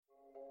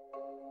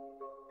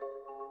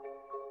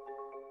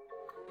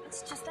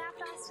It's just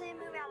after I see a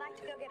movie, I like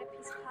to go get a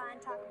piece of pie and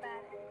talk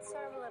about it. It's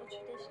sort of a little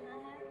tradition I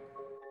have.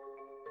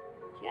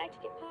 Do you like to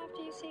get pie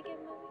after you see a good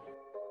movie?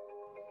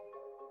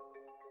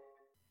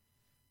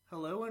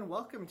 Hello and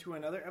welcome to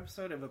another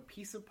episode of A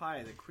Piece of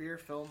Pie, the queer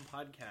film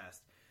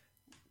podcast.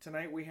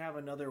 Tonight we have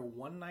another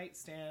one night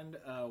stand,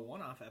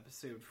 one-off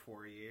episode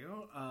for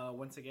you.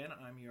 Once again,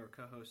 I'm your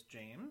co-host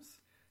James.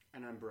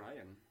 And I'm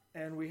Brian.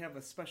 And we have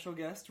a special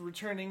guest,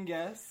 returning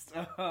guest.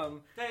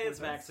 Hey, it's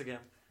Max again.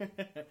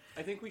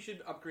 I think we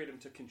should upgrade him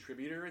to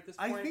contributor at this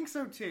point. I think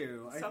so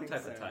too. Some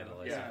type of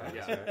title.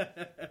 Yeah.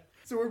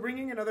 So we're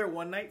bringing another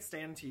one night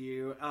stand to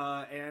you,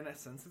 and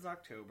since it's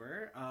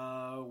October,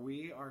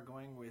 we are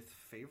going with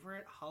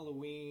favorite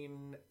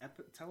Halloween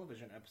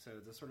television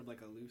episodes as sort of like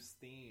a loose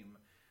theme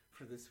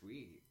for this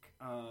week.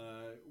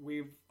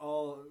 We've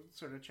all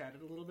sort of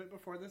chatted a little bit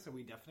before this, and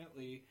we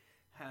definitely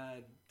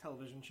had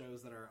television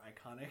shows that are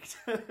iconic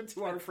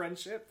to our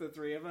friendship, the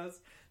three of us,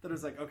 that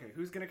was like, okay,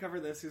 who's going to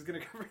cover this? Who's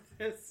going to cover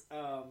this?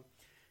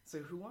 So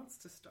who wants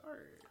to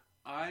start?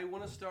 I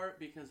want to start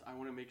because I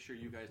want to make sure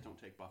you guys don't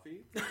take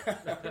Buffy.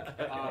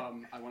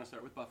 I want to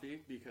start with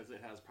Buffy because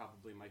it has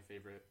probably my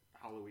favorite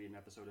Halloween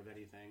episode of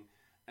anything,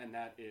 and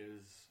that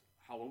is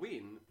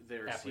Halloween.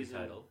 Their Aptly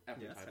season titled.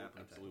 Aptly Yes, titled,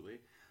 aptly absolutely.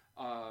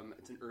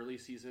 It's an early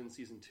season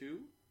 2.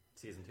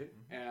 Season 2.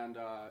 And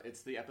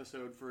it's the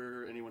episode,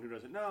 for anyone who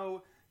doesn't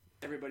know,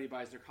 everybody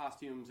buys their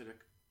costumes at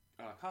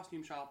a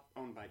costume shop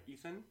owned by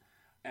Ethan,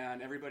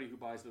 and everybody who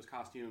buys those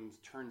costumes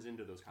turns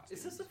into those costumes.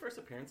 Is this the first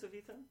appearance of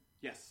Ethan?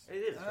 Yes. It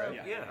is, right?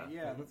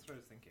 Yeah, that's what I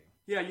was thinking.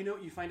 Yeah,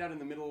 you find out in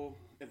the middle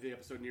of the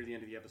episode, near the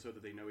end of the episode,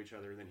 that they know each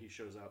other, and then he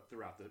shows up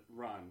throughout the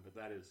run, but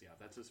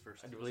that's his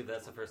first. I believe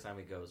that's the first time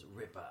he goes,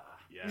 Ripper.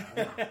 Yeah.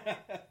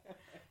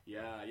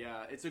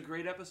 yeah. It's a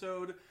great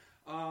episode.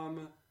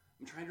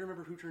 I'm trying to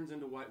remember who turns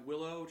into what.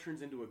 Willow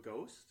turns into a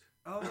ghost.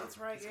 Oh, that's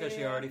right. It's because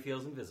she already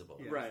feels invisible.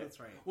 Yeah, Right. That's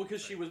right. Well,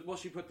 because she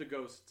put the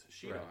ghost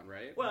sheet on,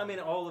 right? Well, I mean,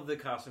 all of the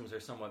costumes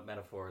are somewhat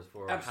metaphors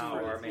for Absolutely.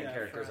 how our main Yeah,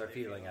 characters for are how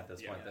they feeling feel. at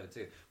this Yeah. point, though,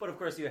 too. But, of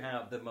course, you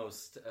have the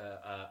most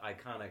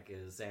iconic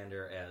is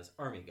Xander as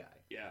Army Guy.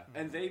 Yeah,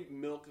 and they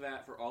milk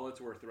that for all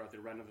it's worth throughout the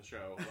run of the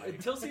show. Like,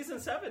 Until season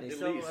 7. At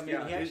So, least, I mean,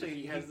 yeah. he actually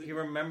He he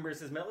remembers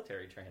his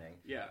military training.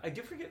 Yeah. I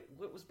do forget,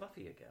 what was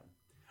Buffy again?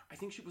 I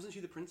think wasn't she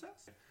the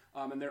princess?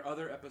 And their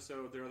other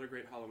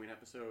great Halloween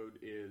episode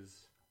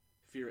is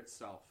Fear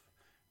Itself,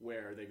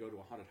 where they go to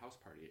a haunted house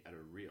party at a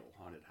real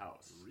haunted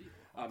house.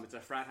 It's a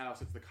frat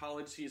house. It's the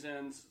college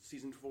season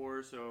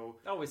 4, so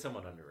Always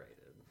somewhat underrated.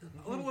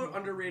 a little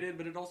underrated,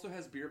 but it also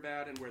has Beer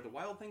Bad and Where the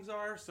Wild Things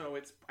Are, so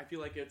I feel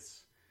like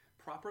it's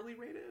properly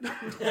rated.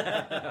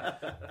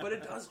 But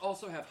it does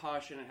also have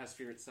Hush, and it has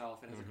Fear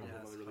Itself, and has a couple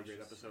of other really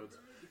great episodes.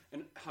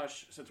 And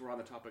Hush, since we're on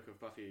the topic of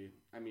Buffy,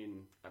 I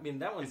mean,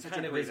 that one It's such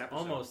kind a of great is episode.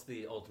 almost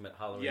the ultimate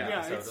Halloween Yeah.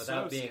 episode it's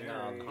without so being scary.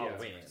 on Yeah.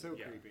 Halloween. So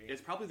yeah. creepy.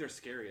 It's probably their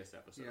scariest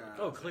episode. Yeah.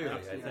 Oh, clearly, I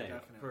Yeah, think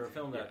definitely. for a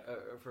film that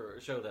for a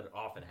show that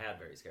often had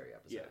very scary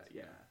episodes.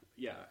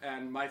 Yeah.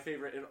 And my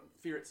favorite,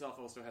 Fear Itself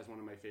also has one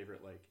of my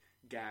favorite like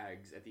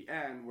gags at the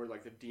end, where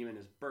like the demon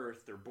is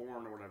birthed or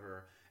born or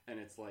whatever, and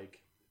it's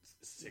like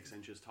 6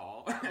 inches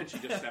tall, and she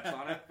just steps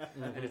on it,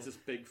 and it's this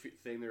big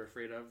thing they're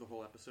afraid of the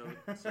whole episode.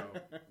 So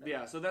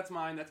yeah, so that's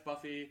mine. That's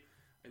Buffy.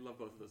 I love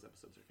both of those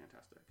episodes. They're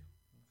fantastic.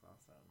 That's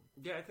awesome.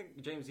 Yeah, I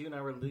think James, you and I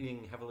were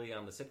leaning heavily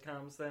on the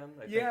sitcoms. Then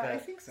I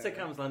think so.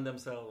 Sitcoms lend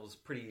themselves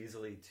pretty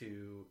easily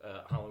to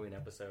Halloween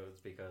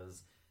episodes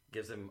because it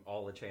gives them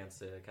all a chance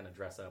to kind of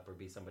dress up or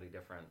be somebody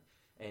different.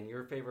 And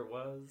your favorite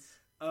was?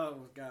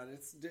 Oh god,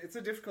 it's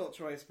a difficult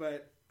choice,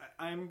 but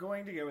I'm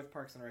going to go with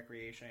Parks and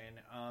Recreation.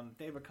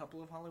 They have a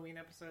couple of Halloween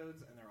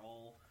episodes, and they're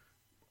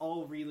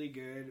all really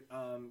good.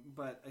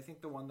 But I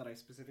think the one that I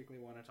specifically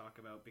want to talk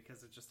about,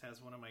 because it just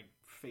has one of my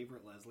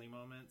favorite Leslie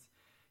moments,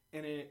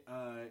 and it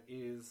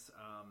is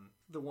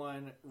the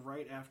one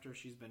right after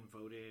she's been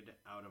voted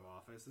out of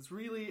office. It's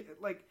really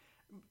like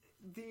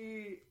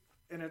the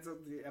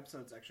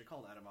episode's actually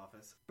called Out of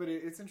Office. But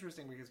it's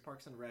interesting because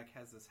Parks and Rec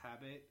has this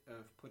habit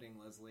of putting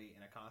Leslie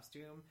in a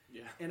costume.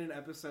 Yeah. In an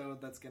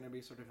episode that's going to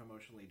be sort of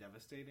emotionally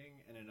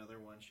devastating. In another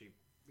one, she,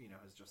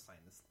 has just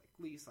signed this like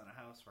lease on a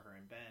house for her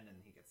and Ben, and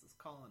he gets this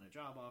call and a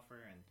job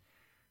offer, and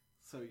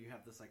so you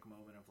have this like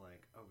moment of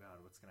like, oh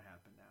god, what's going to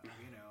happen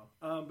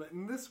now? But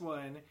in this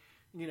one,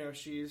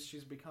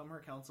 she's become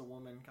her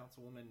councilwoman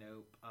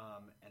Nope,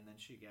 and then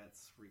she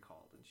gets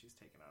recalled and she's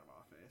taken out of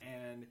office,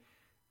 and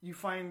you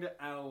find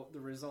out the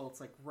results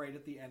like right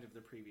at the end of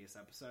the previous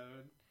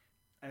episode.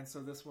 And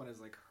so this one is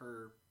like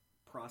her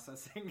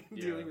processing and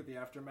dealing with the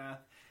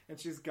aftermath. And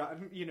she's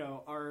gotten,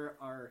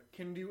 our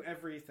can do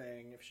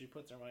everything. If she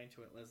puts her mind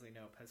to it, Leslie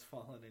Knope has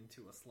fallen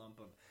into a slump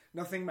of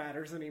nothing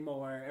matters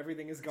anymore.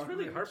 Everything is gone. It's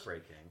really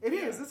heartbreaking. It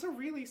is. It's a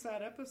really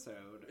sad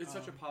episode. It's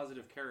such a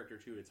positive character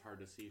too. It's hard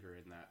to see her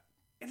in that.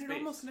 And space. it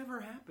almost never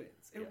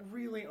happens. It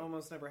really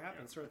almost never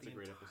happens throughout the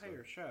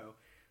entire show.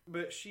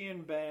 But she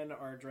and Ben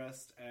are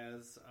dressed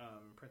as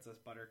Princess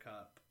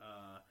Buttercup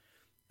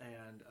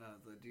and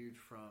the dude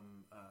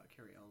from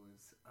Carrie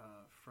Elwes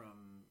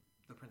from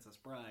The Princess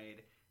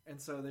Bride And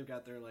so they've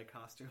got their like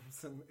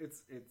costumes, and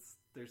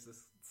there's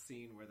this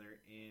scene where they're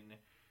in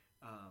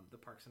the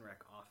Parks and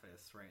Rec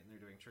office, right, and they're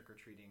doing trick or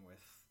treating with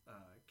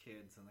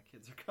kids, and the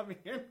kids are coming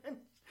in, and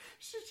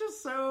she's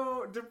just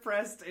so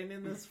depressed and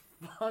in this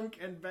funk,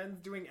 and Ben's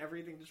doing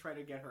everything to try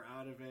to get her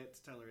out of it,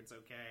 to tell her it's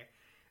okay.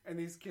 And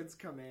these kids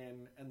come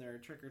in, and they're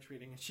trick or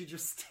treating, and she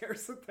just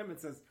stares at them and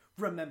says,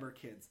 "Remember,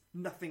 kids,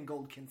 nothing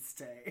gold can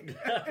stay."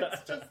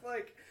 It's just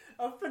like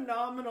a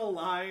phenomenal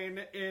line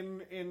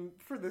in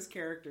for this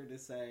character to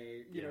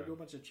say, you know, to a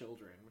bunch of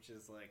children, which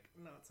is like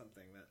not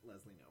something that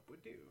Leslie Knope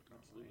would do.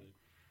 Absolutely.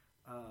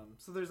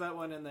 So there's that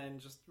one, and then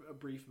just a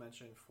brief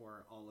mention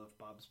for all of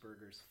Bob's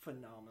Burgers'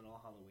 phenomenal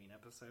Halloween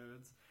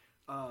episodes.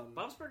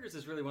 Bob's Burgers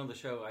is really one of the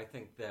show I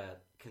think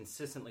that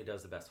consistently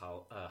does the best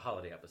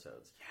holiday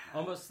episodes. Yeah.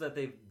 Almost that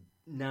they've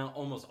now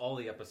almost all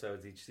the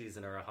episodes each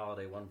season are a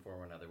holiday one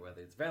form or another,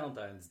 whether it's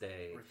Valentine's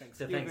Day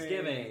to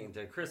Thanksgiving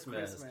to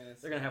Christmas.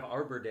 They're going to have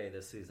Arbor Day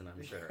this season,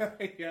 I'm sure.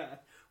 Yeah.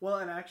 Well,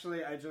 and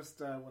actually, I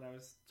just when I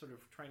was sort of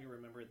trying to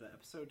remember the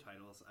episode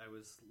titles, I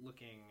was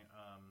looking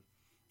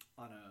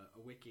on a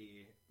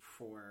wiki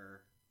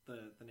for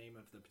the name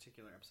of the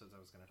particular episodes I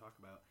was going to talk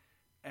about.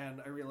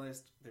 And I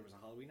realized there was a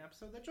Halloween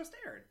episode that just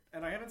aired,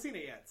 and I haven't seen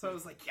it yet. So I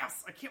was like,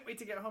 yes, I can't wait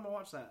to get home and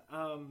watch that.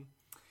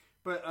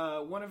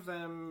 But one of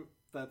them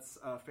that's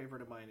a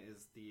favorite of mine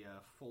is the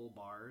Full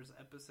Bars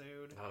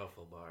episode. Oh,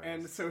 Full Bars.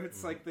 And so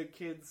it's like the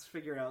kids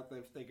figure out that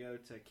if they go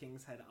to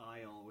King's Head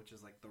Isle, which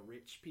is like the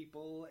rich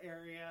people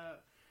area,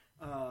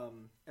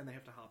 and they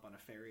have to hop on a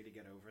ferry to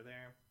get over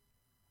there,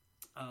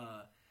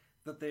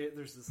 that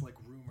there's this like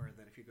rumor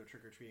that if you go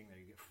trick-or-treating there,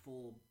 you get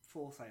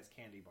full-size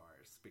candy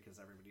bars because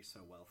everybody's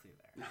so wealthy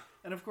there.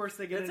 And of course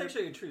they get... That's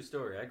actually a true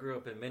story. I grew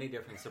up in many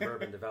different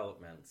suburban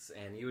developments,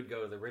 and you would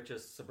go to the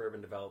richest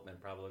suburban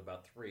development probably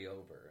about 3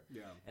 over.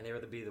 Yeah. And they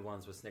would be the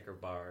ones with Snicker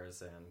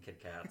bars and Kit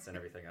Kats and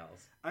everything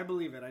else. I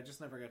believe it. I just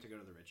never got to go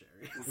to the rich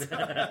areas.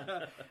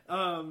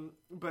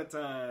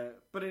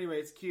 But anyway,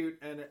 it's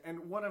cute. And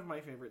one of my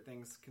favorite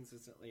things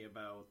consistently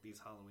about these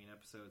Halloween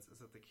episodes is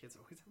that the kids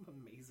always have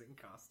amazing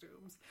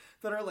costumes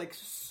that are like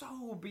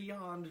so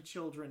beyond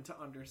children to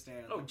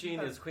understand. Oh, Jean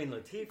is Queen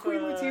Latifah. Queen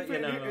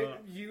Latifah,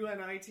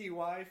 UNITY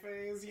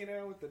phase,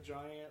 with the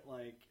giant,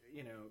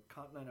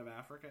 continent of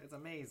Africa. It's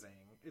amazing.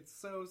 It's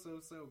so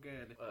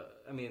good.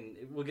 I mean,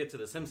 we'll get to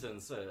the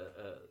Simpsons,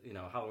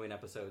 Halloween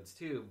episodes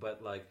too,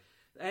 but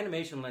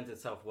animation lends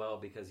itself well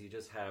because you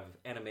just have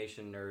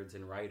animation nerds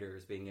and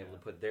writers being able to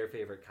put their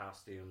favorite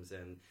costumes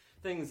and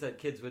things that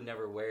kids would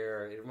never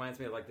wear. It reminds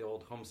me of the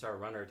old Homestar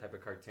Runner type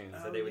of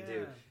cartoons that they would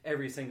do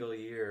every single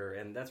year,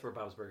 and that's where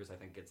Bob's Burgers, I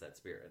think, gets that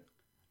spirit.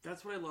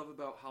 That's what I love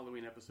about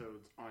Halloween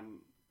episodes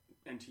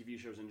and TV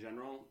shows in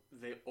general.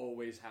 They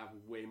always have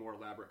way more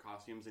elaborate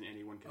costumes than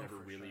anyone can ever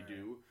really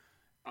do.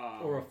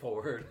 Or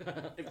afford.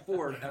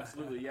 Afford,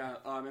 absolutely, yeah.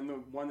 And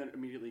the one that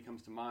immediately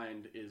comes to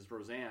mind is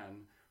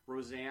Roseanne.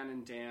 Roseanne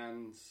and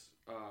Dan's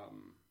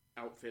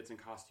outfits and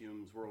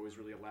costumes were always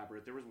really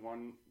elaborate. There was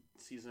one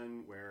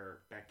season where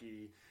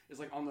Becky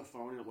is on the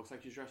phone and it looks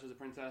like she's dressed as a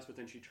princess, but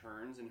then she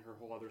turns and her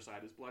whole other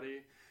side is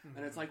bloody. Mm-hmm.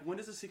 And it's when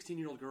does a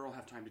 16-year-old girl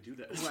have time to do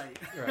this?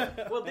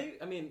 Right. Well,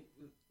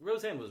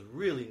 Roseanne was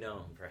really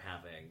known for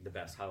having the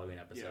best Halloween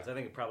episodes. Yeah. I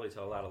think probably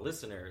to a lot of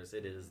listeners,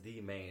 it is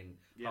the main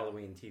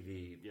Halloween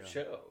TV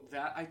show.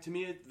 To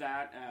me,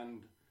 that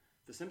and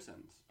The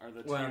Simpsons are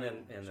the two. Well, and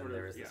then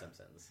there is The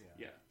Simpsons.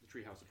 Yeah.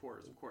 Treehouse of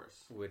Horrors, of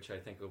course. Which I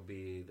think will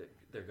be...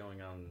 They're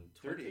going on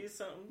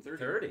 30-something?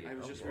 30. I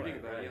was just reading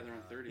about it. Yeah, they're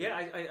on 30.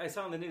 Yeah, I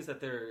saw in the news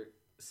that their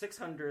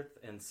 600th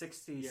and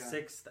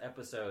 66th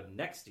episode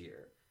next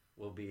year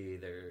will be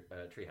their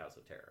Treehouse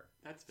of Terror.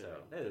 That's fitting.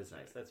 So that is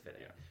nice. That's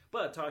fitting. Yeah.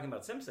 But talking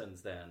about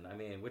Simpsons then,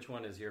 which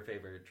one is your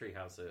favorite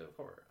Treehouse of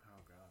Horror? Oh,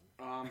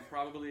 God.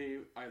 Probably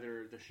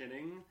either The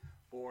Shining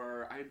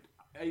or...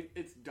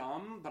 it's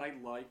dumb, but I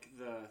like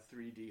the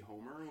 3D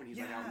Homer when he's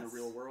out in the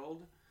real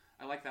world.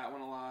 I like that one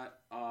a lot.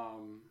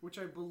 Which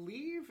I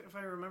believe, if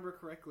I remember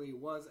correctly,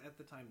 was at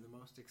the time the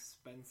most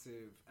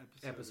expensive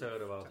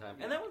episode of all time.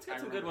 And that one's got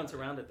some good ones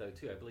around it, though,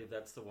 too. I believe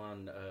that's the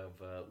one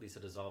of Lisa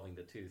dissolving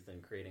the tooth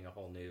and creating a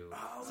whole new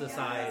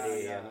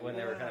society, and when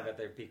they were kind of at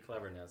their peak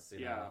cleverness.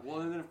 You know. Well,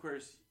 and then, of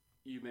course,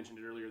 you mentioned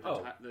it earlier,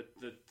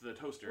 the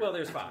toaster. Well,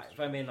 there's 5.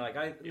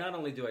 Not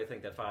only do I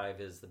think that 5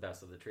 is the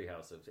best of the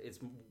Treehouse, it's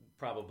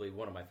probably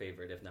one of my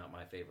favorite, if not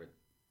my favorite,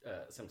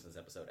 Simpsons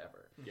episode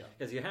ever. Yeah.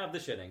 Because you have The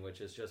Shitting,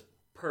 which is just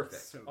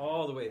perfect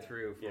all the way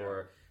through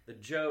for the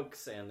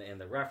jokes and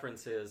the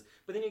references.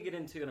 But then you get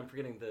into, and I'm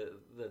forgetting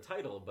the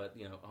title, but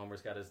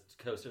Homer's got his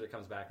coaster that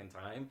comes back in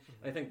time.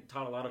 Mm-hmm. And I think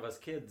taught a lot of us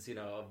kids,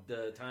 of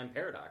the time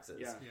paradoxes.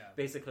 Yeah. Yeah.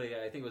 Basically,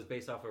 I think it was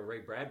based off of a Ray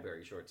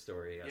Bradbury short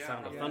story,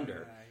 Sound of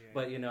Thunder.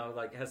 But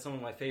has some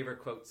of my favorite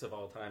quotes of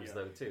all times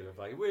though too. Of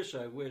I wish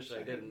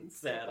I didn't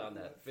sat on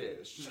that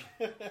fish.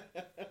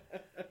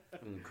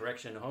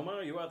 Correction,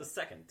 Homer, you are the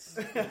second.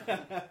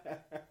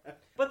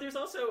 But there's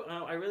also,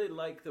 I really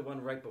like the one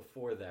right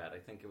before that. I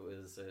think it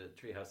was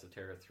Treehouse of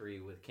Terror 3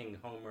 with King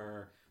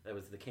Homer. That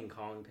was the King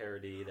Kong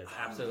parody. That's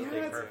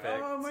absolutely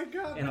perfect. Oh my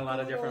god! In a lot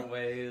of different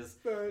ways.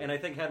 And I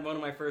think had one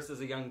of my first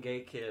as a young gay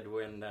kid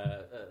when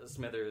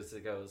Smithers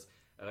goes,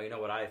 you know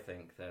what I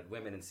think? That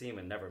women and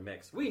semen never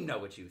mix. We know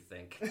what you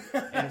think.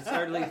 And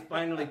started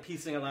finally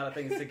piecing a lot of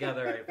things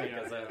together, I think,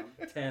 as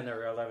a 10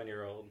 or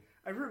 11-year-old.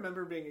 I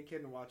remember being a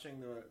kid and watching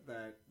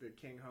the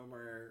King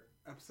Homer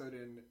episode,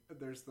 and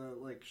there's the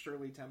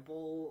Shirley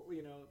Temple,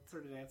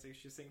 sort of dancing.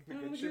 She's singing the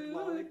Good Ship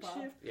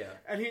Lollipop,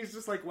 and he's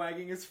just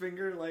wagging his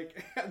finger,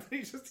 and he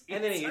just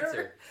eats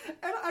her.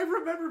 And I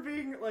remember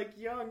being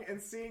young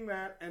and seeing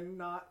that and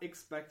not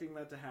expecting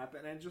that to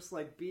happen, and just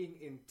being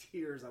in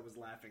tears. I was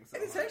laughing so.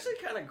 And it's hard. actually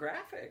kind of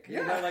graphic,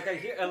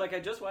 I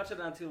just watched it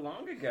not too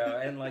long ago,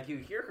 and you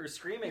hear her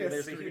screaming, and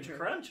there's a huge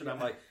crunch, and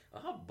I'm like,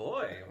 oh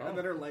boy, and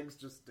then her legs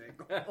just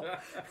dangle.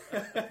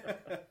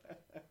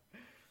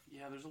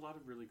 Yeah, there's a lot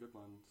of really good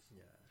ones.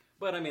 Yeah,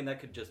 but I mean that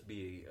could just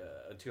be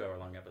a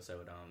 2-hour-long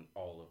episode on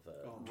all of the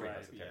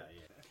Treehouse of Terror.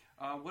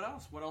 Yeah. What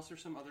else? What else are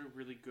some other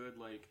really good?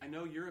 I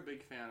know you're a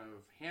big fan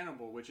of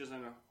Hannibal, which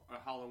isn't a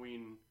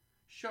Halloween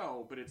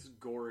show, but it's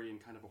gory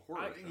and kind of a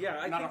horror show.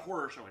 Yeah, not a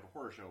horror show like a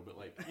horror show, but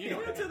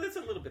it's a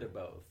little bit of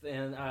both.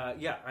 And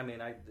I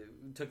mean, I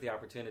took the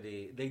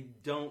opportunity. They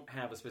don't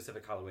have a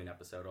specific Halloween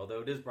episode,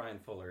 although it is Brian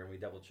Fuller, and we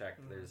double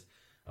checked. Mm-hmm. There's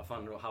a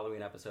fun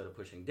Halloween episode of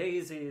Pushing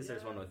Daisies.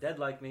 There's one with Dead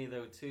Like Me,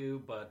 though,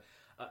 too. But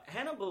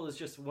Hannibal is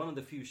just one of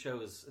the few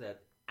shows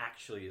that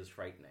actually is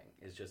frightening.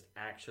 Is just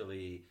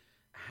actually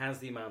has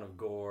the amount of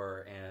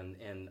gore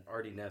and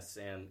artiness.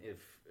 And if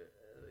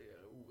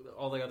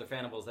all the other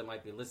Fannibals that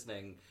might be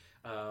listening,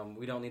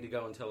 we don't need to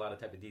go into a lot of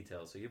type of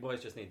details. So you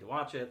boys just need to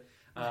watch it.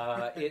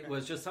 It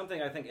was just something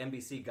I think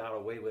NBC got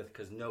away with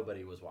because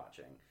nobody was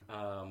watching.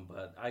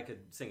 But I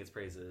could sing its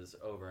praises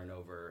over and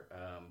over.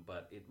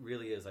 But it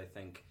really is, I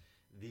think,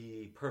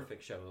 the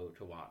perfect show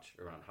to watch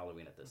around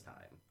Halloween at this time.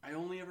 I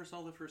only ever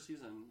saw the first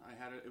season.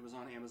 It was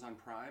on Amazon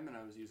Prime, and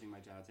I was using my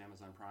dad's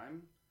Amazon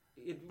Prime.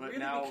 But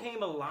really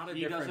became a lot of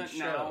different shows. He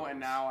doesn't now, and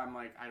now I'm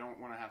like, I don't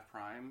want to have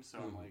Prime, so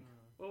I'm like...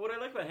 Well, what I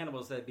like about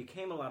Hannibal is that it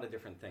became a lot of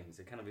different things.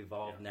 It kind of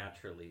evolved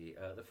naturally.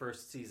 The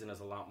first season is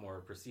a lot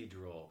more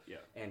procedural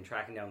and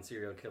tracking down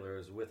serial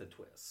killers with a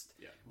twist.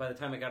 Yeah. By the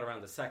time it got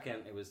around the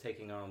second, it was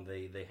taking on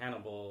the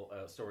Hannibal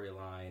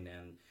storyline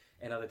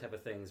and other type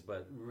of things,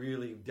 but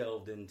really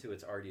delved into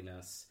its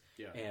artiness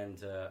and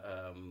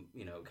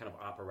kind of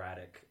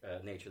operatic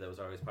nature that was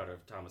always part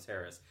of Thomas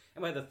Harris.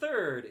 And by the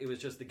third, it was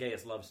just the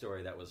gayest love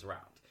story that was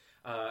around.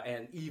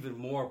 And even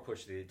more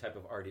pushed the type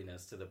of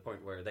artiness to the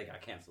point where they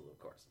got canceled, of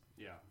course.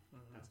 Yeah,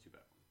 that's too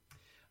bad.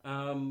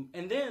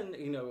 And then,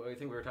 I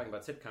think we were talking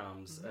about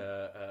sitcoms.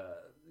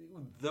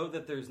 Though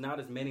that there's not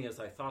as many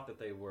as I thought that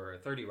they were,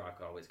 30 Rock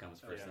always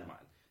comes first in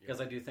mind. Because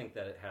I do think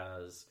that it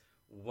has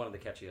one of the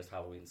catchiest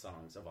Halloween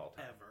songs of all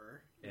time.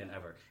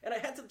 Ever. And I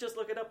had to just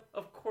look it up.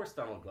 Of course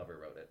Donald Glover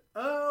wrote it.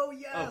 Oh,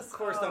 yes! Of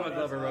course Donald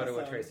Glover wrote it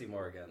with Tracy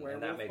Morgan. Werewolf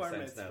and that makes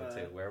sense now,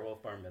 too.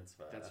 Werewolf Bar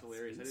Mitzvah. That's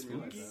hilarious. I didn't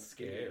realize that.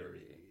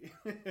 Scary.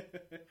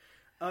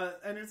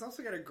 And it's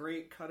also got a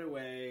great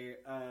cutaway,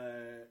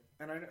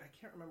 and I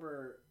can't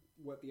remember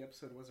what the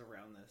episode was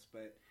around this,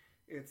 but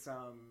it's,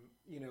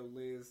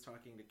 Liz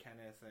talking to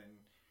Kenneth,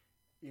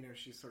 and,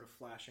 she's sort of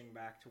flashing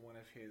back to one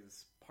of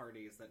his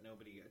parties that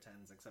nobody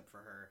attends except for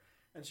her.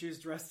 And she's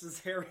dressed as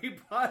Harry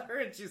Potter,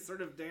 and she's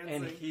sort of dancing.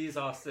 And he's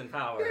Austin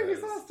Powers. Yeah,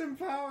 he's Austin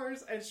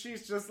Powers. And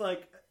she's just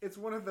it's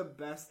one of the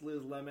best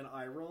Liz Lemon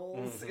eye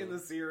rolls in the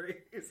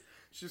series.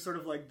 She's sort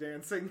of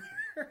dancing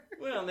there.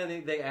 Well, and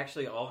then they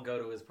actually all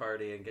go to his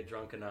party and get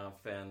drunk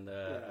enough and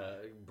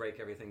break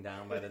everything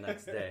down by the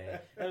next day.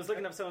 And I was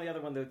looking up some of the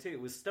other one, though, too.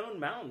 It was Stone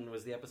Mountain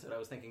was the episode I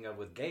was thinking of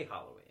with Gay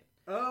Halloween.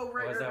 Oh,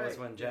 right, That was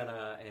when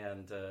Jenna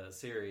and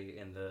Siri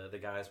and the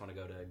guys want to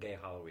go to Gay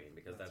Halloween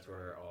because that's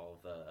where all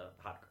the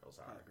hot girls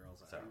are.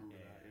 So, I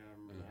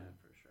remember that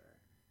for sure.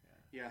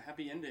 Yeah,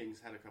 Happy Endings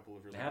had a couple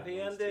of really Happy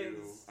good ones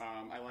Endings. too.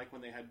 I like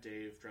when they had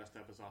Dave dressed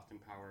up as Austin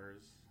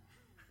Powers.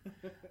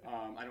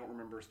 I don't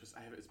remember.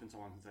 It's been so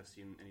long since I've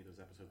seen any of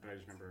those episodes, but I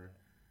just remember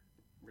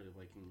really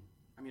liking.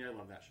 I mean, I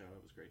love that show.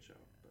 It was a great show.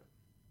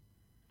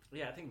 But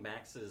yeah, I think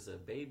Max is a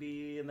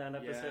baby in that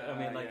episode. Yeah, I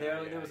mean,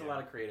 there was a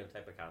lot of creative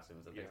type of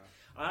costumes and things.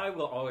 I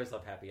will always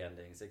love Happy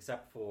Endings,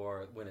 except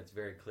for when it's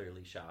very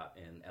clearly shot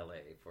in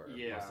L.A. for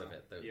most of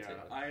it, though,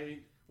 too.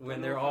 When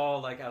they're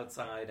all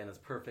outside and it's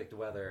perfect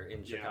weather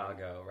in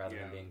Chicago, rather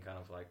than being kind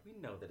of we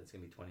know that it's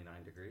going to be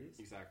 29 degrees.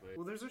 Exactly.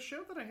 Well, there's a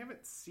show that I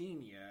haven't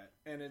seen yet,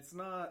 and it's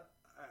not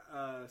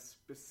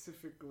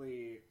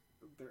specifically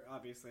there.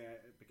 Obviously,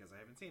 because I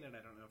haven't seen it,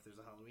 I don't know if there's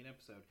a Halloween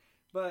episode.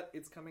 But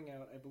it's coming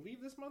out, I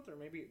believe, this month, or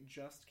maybe it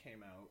just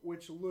came out,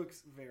 which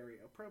looks very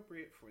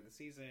appropriate for the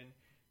season,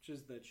 which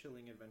is The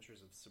Chilling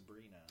Adventures of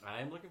Sabrina.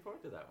 I'm looking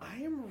forward to that one.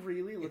 I am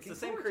really looking forward to it. It's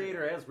the same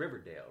creator as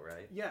Riverdale,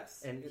 right?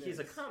 Yes. And he's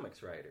a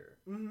comics writer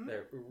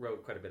that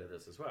wrote quite a bit of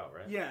this as well,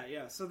 right?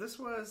 Yeah. So this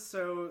is,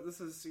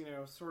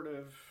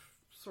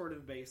 sort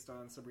of based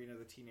on Sabrina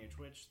the Teenage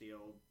Witch, the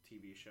old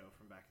TV show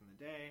from back in the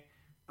day.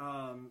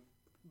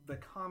 the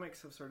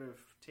comics have sort of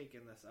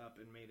taken this up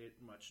and made it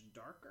much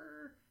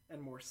darker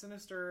and more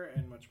sinister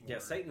and much more... Yeah,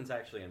 Satan's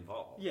actually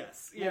involved.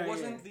 Yes. Well,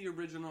 wasn't the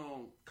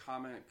original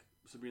comic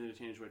Sabrina the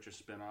Teenage Witch a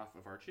spin-off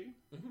of Archie?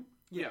 Mm-hmm.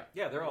 Yeah,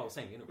 they're all the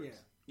same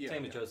universe. Yeah.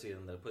 Same as Josie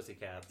and the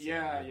Pussycats.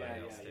 Yeah.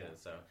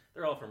 So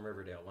they're all from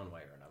Riverdale one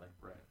way or another.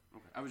 Right.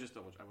 Okay. I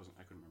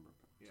couldn't remember.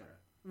 But sorry.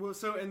 Well,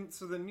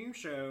 so the new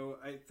show,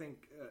 I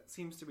think,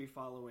 seems to be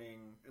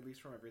following, at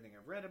least from everything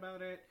I've read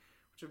about it,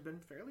 which have been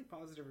fairly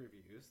positive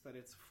reviews, that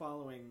it's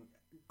following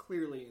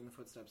clearly in the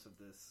footsteps of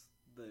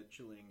the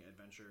Chilling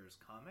Adventures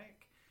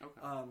comic.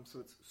 Okay. So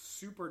it's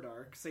super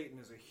dark. Satan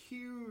is a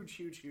huge,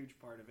 huge, huge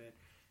part of it.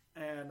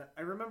 And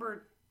I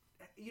remember,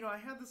 I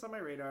had this on my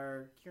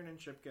radar. Kiernan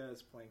Shipka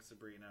is playing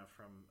Sabrina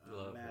from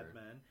Mad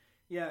Men.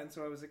 Yeah, and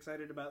so I was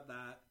excited about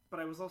that. But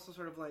I was also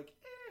sort of like,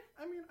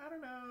 I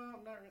don't know.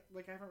 I'm not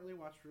I haven't really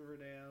watched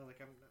Riverdale.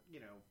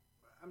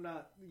 I'm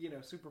not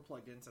super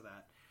plugged into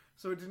that.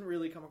 So it didn't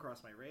really come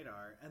across my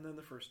radar. And then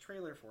the first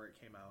trailer for it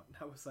came out, and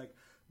I was like,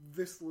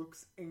 this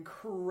looks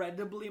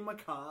incredibly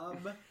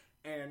macabre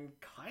and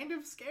kind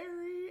of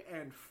scary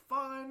and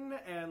fun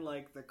and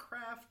like The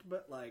Craft,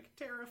 but like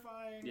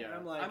terrifying. Yeah, and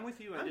I'm like, I'm with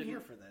you. I'm here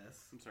for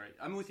this. I'm sorry.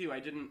 I'm with you. I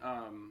didn't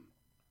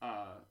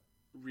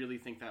really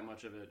think that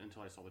much of it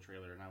until I saw the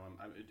trailer. Now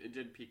it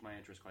did pique my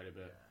interest quite a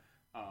bit.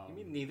 You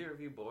mean neither of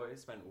you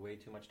boys spent way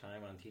too much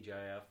time on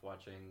TGIF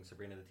watching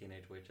Sabrina the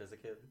Teenage Witch as a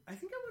kid? I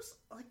think I was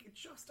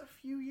just a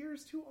few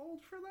years too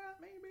old for that,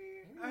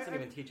 maybe. It wasn't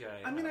even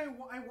TGIF. I mean,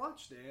 I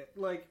watched it,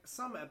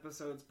 some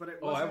episodes, but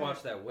it wasn't... I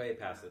watched that way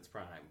past its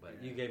prime,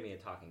 but you gave me a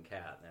talking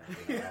cat,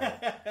 and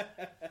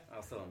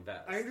I'll still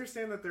invest. I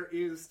understand that there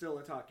is still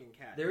a talking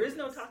cat. There is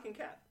no talking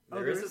cat.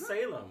 There is a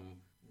Salem,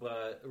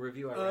 but a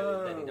review I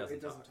read that he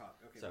doesn't talk.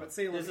 Okay, so but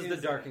Salem this is the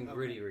dark and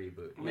gritty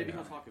reboot. Maybe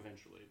he'll talk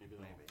eventually.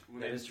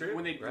 That is true.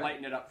 When they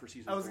lighten it up for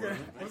season 4.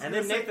 And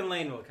then Nathan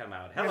Lane will come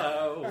out.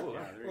 Hello.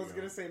 I was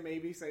going to say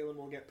maybe Salem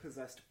will get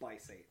possessed by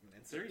Satan.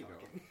 And there you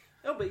talking. go.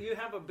 No, but you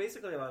have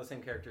basically a lot of the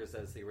same characters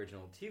as the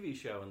original TV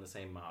show in the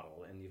same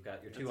model. And you've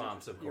got your two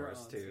aunts, of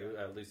course, too.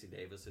 Yeah. Lucy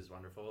Davis is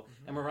wonderful.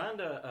 Mm-hmm. And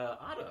Miranda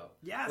Otto.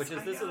 Yes, which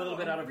is a little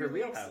bit out of her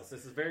wheelhouse.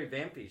 This is very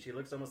vampy. She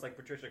looks almost like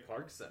Patricia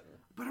Clarkson.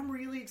 But I'm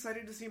really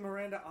excited to see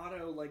Miranda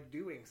Otto,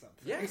 doing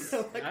something. Yes.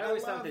 I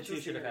always thought that she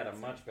should have had a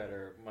much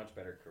better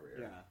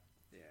career.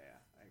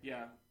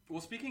 Yeah.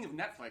 Well, speaking of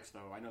Netflix,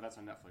 though, I know that's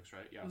on Netflix,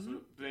 right? Yeah,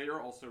 so they are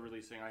also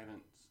releasing,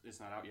 it's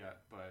not out yet,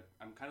 but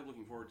I'm kind of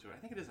looking forward to it. I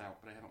think it is out,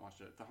 but I haven't watched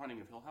it. The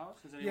Haunting of Hill House?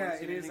 Has anyone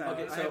seen it is out.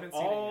 Okay, so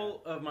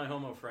all of my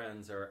homo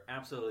friends are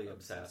absolutely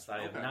obsessed.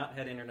 I have not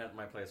had internet in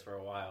my place for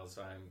a while,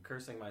 so I'm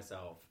cursing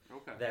myself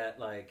that,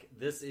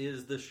 this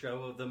is the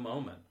show of the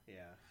moment. Yeah.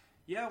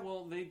 Yeah,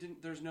 well, they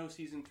didn't. There's no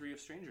season 3 of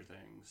Stranger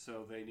Things,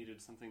 so they needed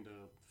something to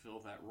fill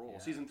that role. Yeah.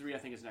 Season 3, I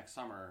think, is next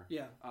summer.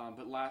 Yeah.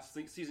 But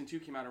season 2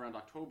 came out around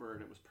October,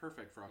 and it was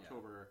perfect for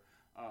October.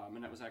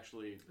 And that was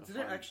actually Did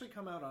it actually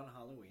come out on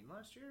Halloween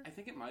last year? I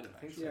think it might have.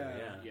 Actually.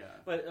 Yeah.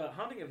 But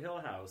Haunting of Hill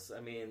House,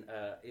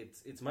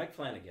 it's Mike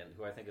Flanagan,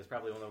 who I think is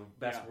probably one of the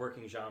best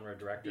working genre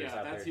directors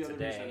out there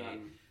today.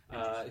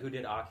 Who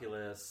did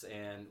Oculus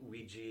and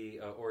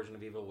Ouija, Origin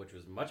of Evil, which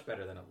was much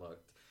better than it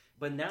looked.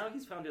 But now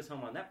he's found his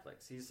home on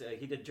Netflix.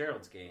 He did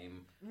Gerald's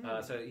Game,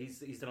 so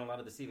he's done a lot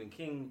of the Stephen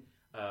King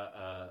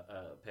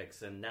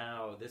picks, and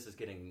now this is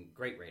getting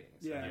great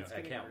ratings. Yeah,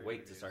 I can't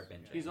wait to start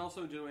binging. He's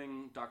also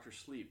doing Dr.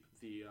 Sleep,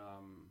 the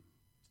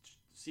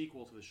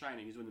sequel to The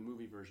Shining. He's doing the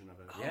movie version of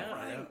it.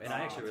 And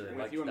I actually really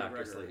liked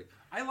Dr. Sleep.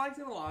 I liked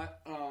it a lot.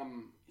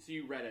 So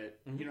you read it.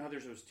 Mm-hmm. You know how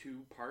there's those two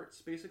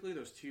parts, basically?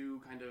 Those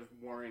two kind of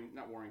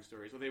not warring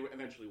stories. Well, they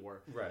eventually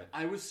were. Right.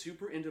 I was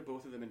super into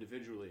both of them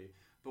individually.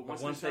 But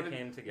once they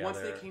came together... Once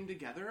they came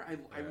together,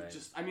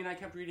 I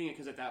kept reading it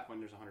because at that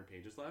point there's 100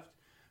 pages left.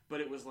 But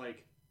it was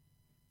like...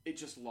 It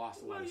just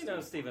lost a lot of stuff.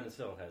 Well, Stephen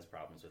still has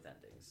problems with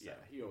endings. So. Yeah,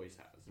 he always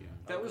has. Yeah.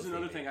 That was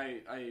another thing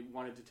I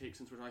wanted to take,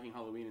 since we're talking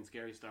Halloween and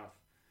scary stuff,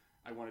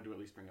 I wanted to at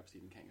least bring up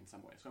Stephen King in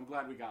some way. So I'm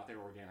glad we got there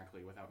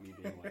organically without me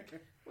being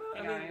like...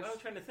 I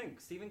was trying to think.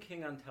 Stephen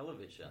King on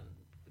television.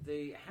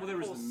 They had there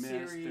was a The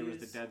Mist, there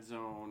was The Dead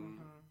Zone.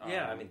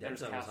 Mm-hmm. Dead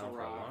Zone was on for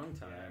a long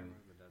time.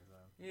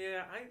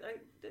 Yeah, I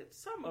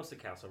saw most of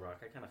Castle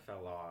Rock. I kind of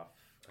fell off.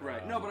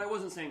 Right. No, but I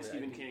wasn't saying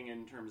Stephen King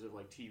in terms of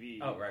TV.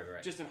 Oh, right.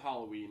 Just in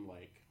Halloween,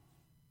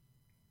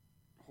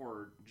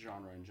 horror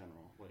genre in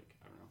general. I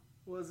don't know.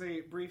 Well, as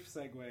a brief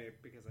segue,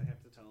 because I have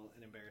to tell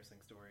an embarrassing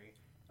story,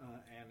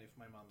 and if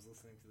my mom's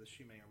listening to this,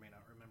 she may or may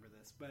not remember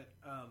this, but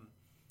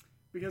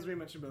because we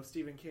mentioned both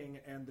Stephen King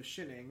and The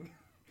Shining,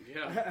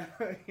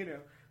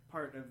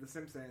 part of The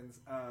Simpsons,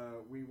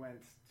 we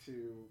went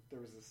to, there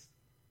was this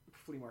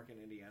flea market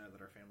in Indiana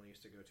that our family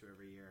used to go to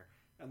every year,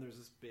 and there's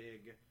this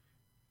big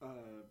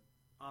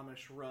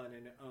Amish run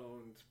and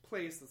owned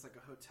place that's like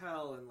a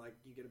hotel, and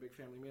you get a big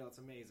family meal. It's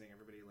amazing.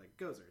 Everybody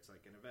goes there. It's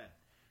like an event.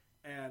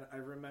 And I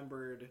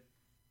remembered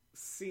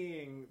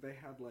seeing they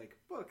had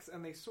books,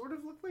 and they sort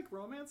of looked like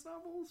romance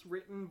novels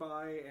written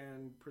by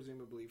and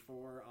presumably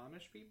for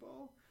Amish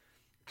people.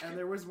 and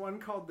there was one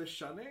called The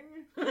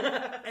Shunning,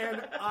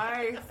 and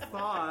I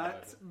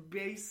thought,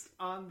 based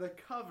on the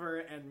cover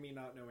and me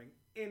not knowing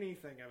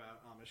anything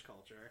about Amish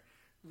culture,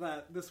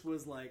 that this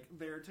was like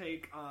their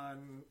take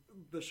on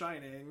The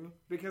Shining,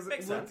 because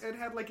it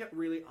had like a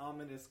really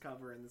ominous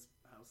cover in this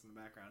house in the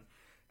background.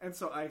 And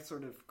so I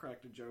sort of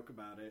cracked a joke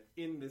about it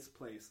in this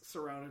place,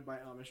 surrounded by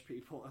Amish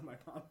people, and my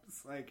mom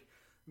was like,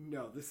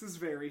 no, this is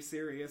very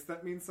serious.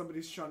 That means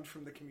somebody's shunned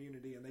from the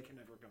community and they can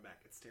never come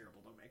back. It's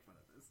terrible. Don't make fun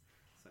of this.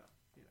 So,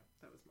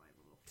 that was my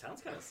little...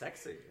 Sounds kind of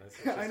sexy.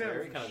 It's just I know,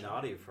 very kind of sure.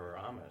 naughty for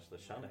Amish, The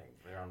Shunning.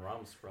 They're on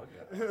Rom's Frug.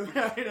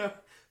 I know.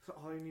 So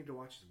all you need to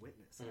watch is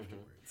Witness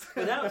afterwards.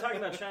 But now we're talking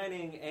about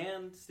Shining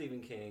and Stephen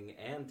King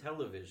and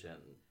television.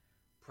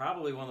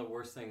 Probably one of the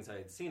worst things I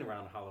had seen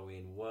around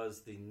Halloween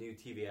was the new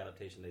TV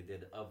adaptation they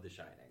did of The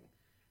Shining.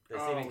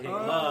 That Stephen King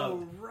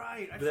loved. Oh,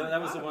 right. That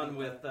was the one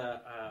with...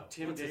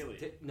 Tim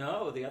Daly.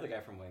 No, the other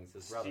guy from Wings,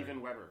 his brother.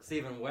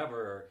 Steven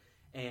Weber.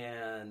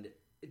 And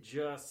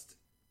just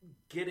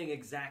getting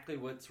exactly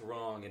what's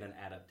wrong in an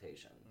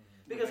adaptation.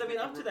 Because,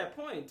 up to that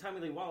point,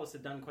 Tommy Lee Wallace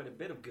had done quite a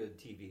bit of good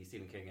TV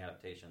Stephen King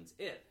adaptations.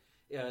 It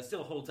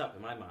still holds up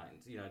in my mind.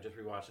 Just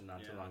rewatched it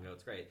not too long ago.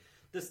 It's great.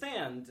 The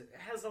Stand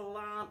has a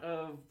lot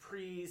of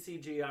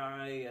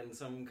pre-CGI and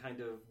some kind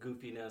of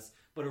goofiness,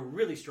 but a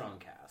really strong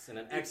cast and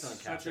an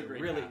excellent cast. Such a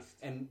great cast.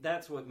 And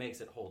that's what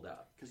makes it hold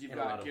up. Because you've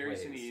got Gary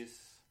Sinise,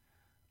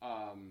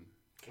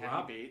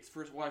 Kathy Bates.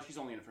 She's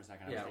only in it for a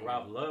second. Yeah,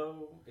 Rob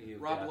Lowe.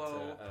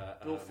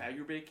 Bill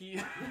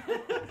Fagerbakke,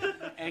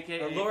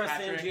 a.k.a. Laura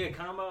Patrick. San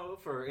Giacomo,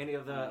 for any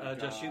of the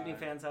Just Shoot Me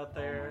fans out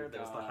there.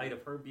 That was the height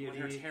of her beauty.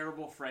 With her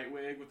terrible fright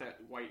wig with that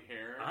white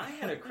hair. I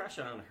had a crush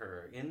on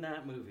her in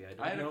that movie.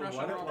 I had don't know a crush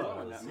what on it Rob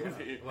Lowe was. in that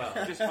movie. Yeah.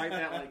 Well, despite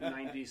that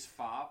 90s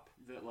fop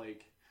that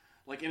like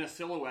in a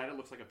silhouette it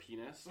looks like a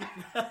penis.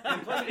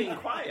 And plus being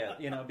quiet,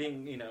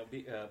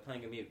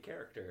 playing a mute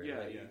character.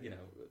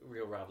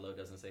 Real Rob Lowe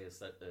doesn't say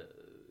as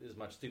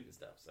much stupid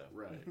stuff. So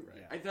right.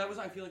 Yeah. I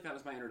feel like that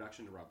was my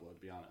introduction to Rob Lowe. To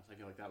be honest, I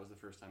feel like that was the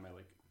first time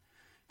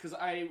because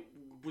I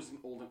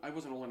wasn't old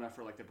enough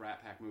for the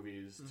Brat Pack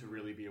movies to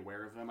really be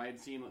aware of them. I had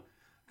seen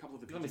a couple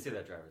of the. Let me see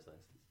that driver's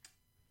license.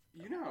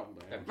 No,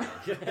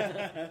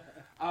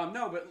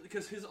 but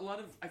because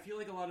I feel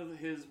like a lot of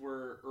his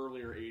were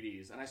earlier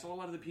 80s, and I saw a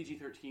lot of the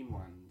PG-13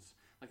 ones,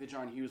 like the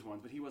John Hughes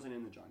ones, but he wasn't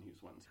in the John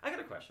Hughes ones. I got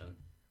a question.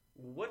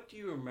 What do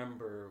you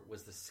remember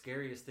was the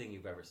scariest thing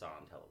you've ever saw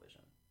on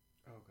television?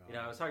 Oh, God.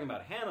 I was talking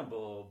about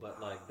Hannibal,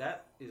 but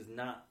that is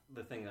not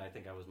the thing that I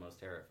think I was most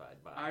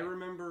terrified by. I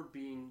remember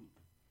being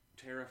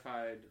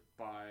terrified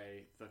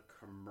by the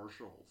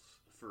commercials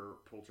for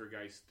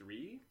Poltergeist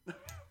 3.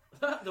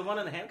 The one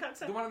in the Hancock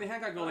Center? The one in the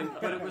Hancock building,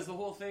 but it was the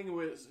whole thing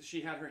was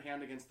she had her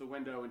hand against the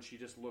window and she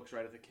just looks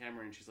right at the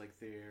camera and she's like,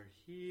 they're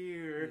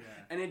here.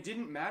 Yeah. And it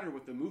didn't matter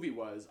what the movie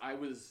was. I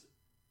was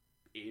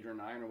 8 or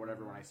 9 or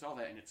whatever when I saw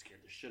that, and it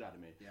scared the shit out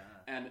of me. Yeah.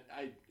 And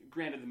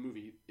granted the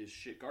movie is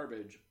shit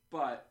garbage,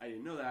 but I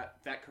didn't know that.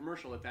 That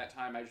commercial at that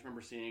time, I just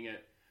remember seeing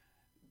it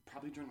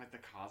probably during the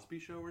Cosby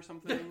Show or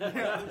something. Who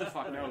the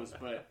fuck knows,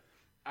 but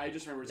I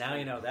just remember...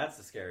 Now that's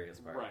the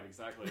scariest part. Right,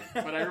 exactly.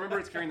 But I remember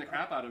it scaring the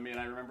crap out of me, and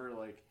I remember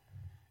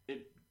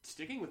it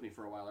sticking with me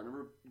for a while. I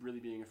remember really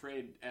being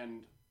afraid,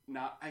 and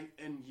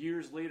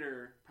years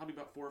later, probably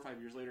about 4 or 5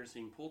 years later,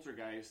 seeing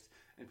Poltergeist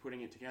and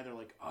putting it together,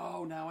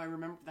 now I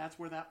remember that's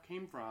where that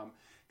came from,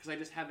 because I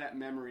just had that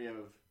memory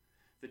of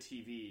the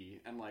TV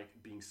and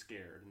being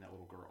scared and that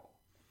little girl.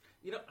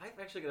 I've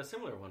actually got a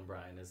similar one,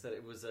 Brian. Is that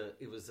it was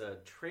a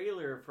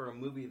trailer for a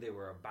movie they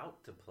were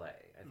about to play.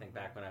 I think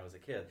back when I was a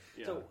kid.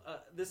 Yeah. So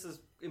this is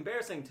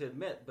embarrassing to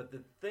admit, but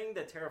the thing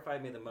that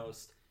terrified me the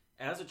most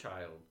as a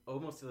child,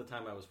 almost to the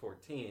time I was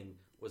 14,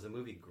 was the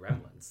movie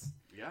Gremlins.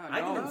 Yeah, I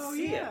didn't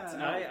see it.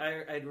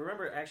 I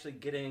remember actually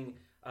getting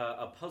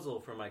a puzzle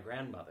from my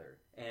grandmother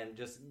and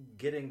just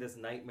getting this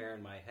nightmare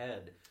in my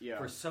head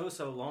for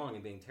so long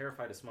and being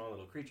terrified of small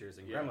little creatures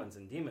and gremlins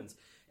and demons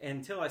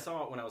until I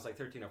saw it when I was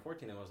 13 or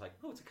 14 and I was like,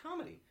 oh, it's a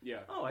comedy. Yeah.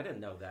 Oh, I didn't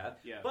know that.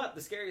 Yeah. But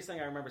the scariest thing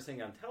I remember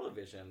seeing on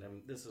television,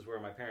 and this is where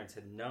my parents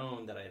had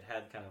known that I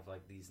had kind of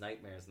these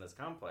nightmares in this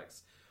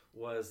complex,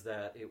 was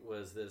that it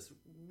was this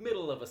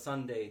middle of a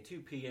Sunday,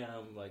 2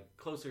 p.m.,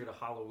 closer to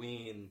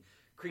Halloween,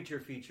 creature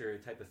feature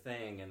type of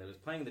thing, and it was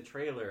playing the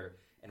trailer,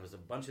 and it was a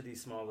bunch of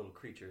these small little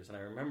creatures, and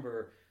I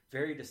remember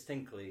very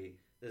distinctly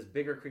this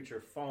bigger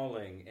creature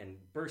falling and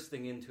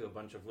bursting into a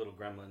bunch of little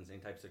gremlins and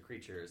types of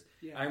creatures.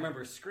 Yeah. I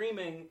remember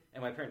screaming,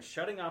 and my parents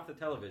shutting off the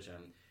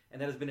television,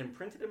 and that has been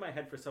imprinted in my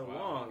head for so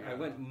long. Yeah. I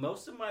went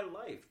most of my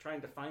life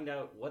trying to find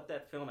out what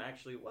that film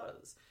actually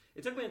was.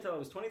 It took me until I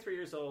was 23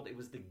 years old. It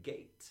was The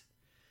Gate.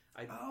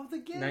 The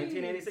Gate!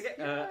 1986.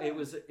 Yeah.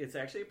 It's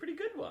actually a pretty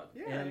good one.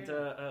 Yeah,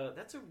 and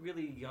that's a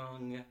really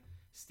young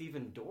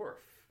Stephen Dorff.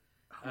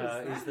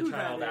 Is the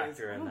child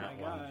actor in that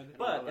one.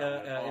 But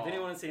if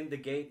anyone has seen, The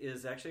Gate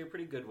is actually a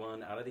pretty good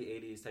one out of the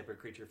 80s type of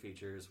creature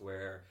features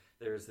where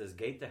there's this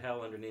gate to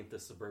hell underneath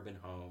this suburban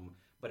home,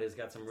 but it's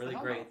got some really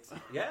great...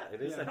 Yeah,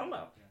 it is the hell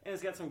no. Yeah. And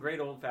it's got some great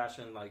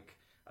old-fashioned,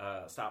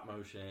 stop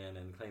motion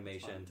and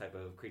claymation type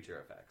of creature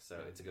effects. So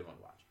it's a good one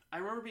to watch. I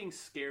remember being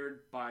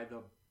scared by the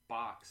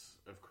box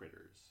of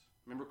Critters.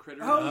 Remember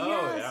Critters? Oh,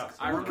 yes. yeah.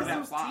 I remember that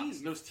those box.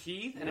 teeth. Those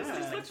teeth, and Yeah. it's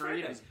just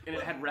like That's and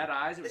it had red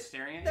eyes. It was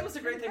staring at you. That was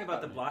a great thing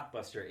about the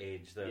Blockbuster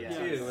age, though, Yes.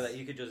 too, that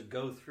you could just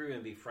go through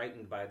and be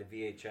frightened by the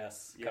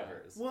VHS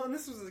covers. Well, and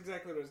this was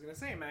exactly what I was going to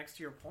say, Max,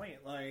 to your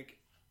point. Like,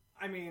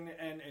 I mean,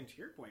 and to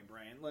your point,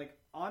 Brian, like,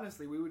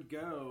 honestly, we would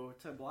go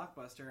to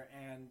Blockbuster,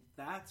 and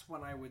that's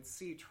when I would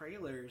see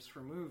trailers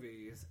for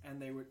movies,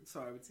 and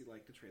so I would see,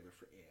 like, the trailer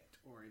for It,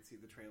 or I'd see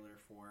the trailer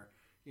for,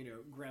 you know,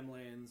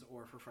 Gremlins,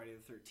 or for Friday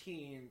the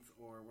 13th,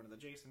 or one of the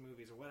Jason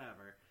movies, or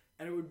whatever.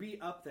 And it would be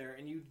up there,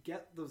 and you'd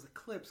get those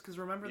clips, because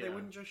remember, they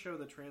wouldn't just show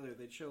the trailer,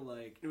 they'd show,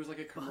 like... It was like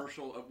a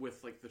commercial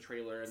with, like, the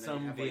trailer, and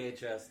some then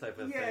VHS type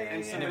of thing.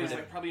 And Yeah. some it was,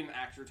 like, probably an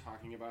actor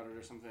talking about it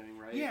or something,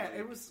 right? Yeah, like,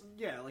 it was,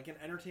 like an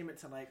Entertainment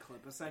Tonight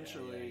clip,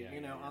 essentially,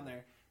 Yeah. on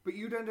there. But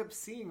you'd end up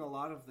seeing a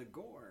lot of the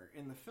gore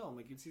in the film.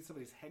 Like, you'd see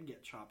somebody's head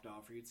get chopped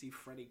off, or you'd see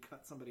Freddy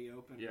cut somebody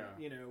open,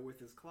 with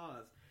his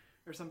claws,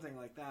 or something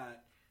like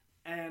that.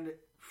 And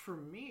for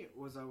me, it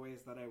was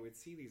always that I would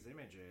see these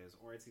images,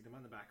 or I'd see them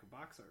on the back of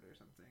box art or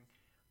something.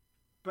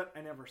 But I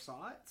never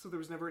saw it, so there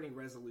was never any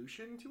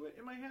resolution to it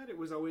in my head. It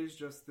was always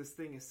just, this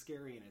thing is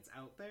scary and it's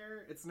out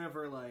there. It's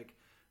never like,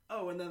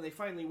 oh, and then they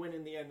finally win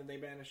in the end and they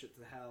banish it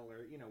to hell,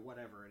 or,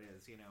 whatever it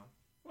is,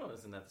 Well,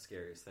 isn't that the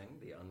scariest thing?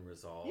 The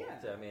unresolved.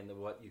 Yeah. I mean,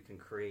 what you can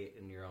create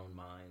in your own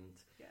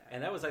mind. Yeah.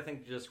 And that was, I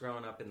think, just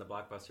growing up in the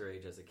Blockbuster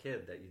age as a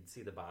kid, that you'd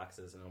see the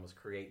boxes and almost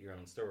create your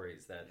own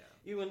stories. That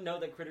you wouldn't know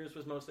that Critters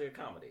was mostly a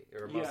comedy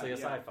or mostly a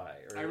sci-fi.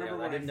 Or, I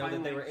remember I didn't know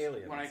that they were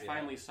aliens. When I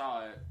finally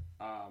saw it,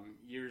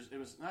 it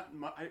was not.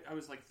 I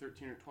was like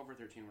 13 or 12 or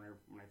 13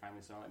 when I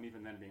finally saw it, and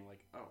even then being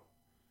like, oh.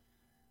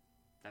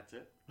 That's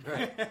it.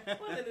 Right.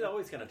 Well, it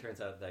always kind of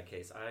turns out that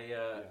case.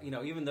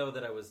 Even though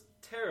that I was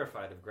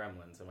terrified of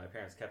Gremlins and my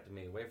parents kept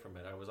me away from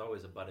it, I was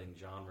always a budding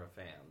genre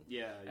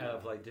fan.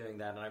 Of like doing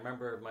that. And I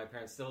remember my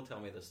parents still tell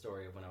me the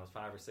story of when I was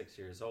 5 or 6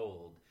 years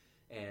old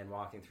and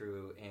walking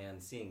through and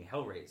seeing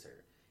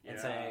Hellraiser and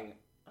saying,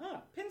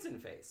 Pins in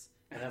Face.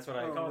 And that's what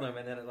I called him.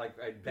 And then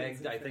I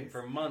begged, I think,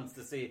 for months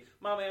to see,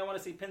 Mommy, I want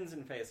to see Pins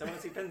in Face. I want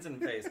to see Pins in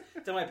Face.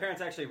 Until my parents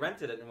actually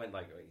rented it and went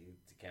like, oh, you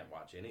can't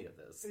watch any of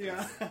this.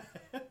 Yeah.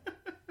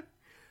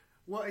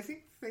 Well, I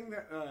think the thing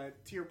that,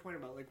 to your point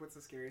about, like, what's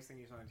the scariest thing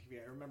you saw on TV,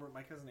 I remember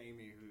my cousin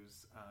Amy,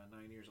 who's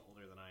 9 years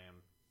older than I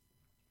am,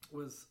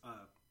 was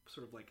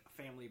sort of like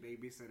a family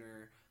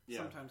babysitter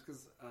sometimes,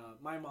 because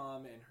my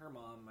mom and her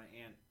mom, my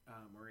aunt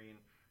Maureen,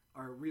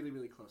 are really,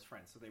 really close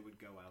friends, so they would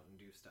go out and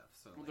do stuff.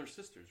 So, well, they're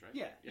sisters, right?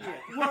 Yeah.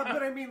 Well,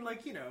 but I mean,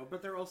 like,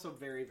 but they're also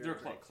very, very,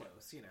 very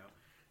close,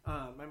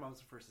 My mom's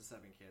the first of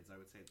 7 kids. I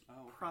would say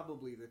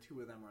probably the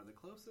 2 of them are the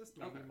closest,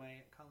 maybe my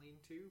Aunt Colleen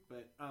too,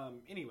 but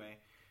anyway...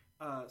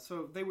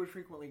 so they would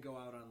frequently go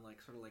out on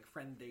sort of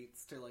friend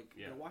dates to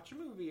go watch a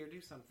movie or do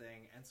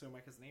something, and so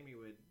my cousin Amy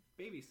would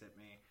babysit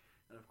me,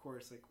 and of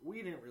course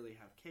we didn't really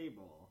have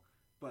cable,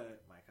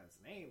 but my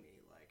cousin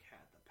Amy had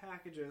the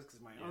packages because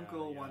my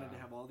uncle wanted to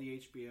have all the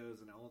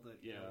HBOs and all the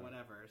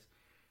whatevers.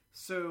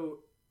 So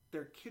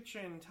their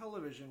kitchen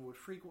television would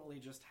frequently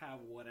just have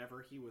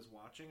whatever he was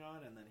watching on,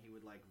 and then he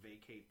would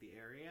vacate the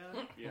area.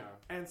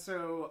 And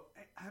so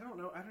I don't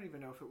know. I don't even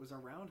know if it was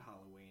around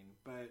Halloween,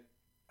 but.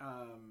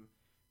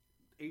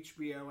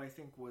 HBO, I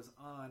think, was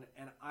on,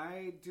 and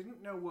I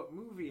didn't know what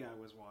movie I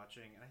was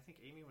watching, and I think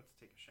Amy went to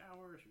take a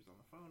shower, she was on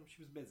the phone,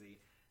 she was busy,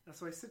 and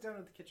so I sit down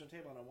at the kitchen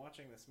table, and I'm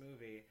watching this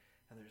movie,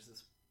 and there's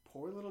this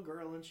poor little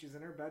girl, and she's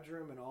in her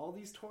bedroom, and all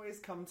these toys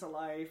come to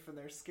life, and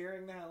they're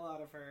scaring the hell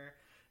out of her,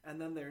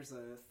 and then there's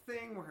a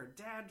thing where her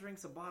dad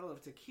drinks a bottle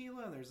of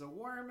tequila, and there's a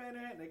worm in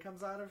it, and it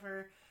comes out of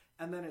her,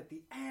 and then at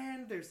the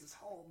end, there's this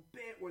whole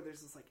bit where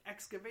there's this,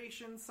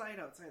 excavation site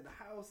outside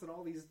the house, and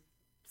all these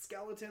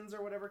skeletons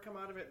or whatever come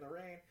out of it in the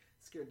rain.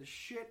 Scared the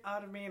shit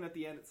out of me, and at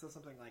the end it says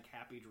something like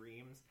happy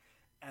dreams,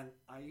 and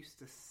I used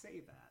to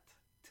say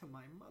that to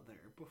my mother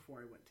before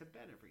I went to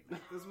bed every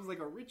night. This was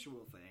a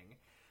ritual thing.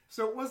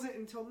 So it wasn't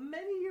until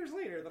many years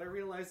later that I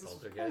realized this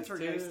was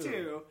Poltergeist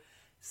 2.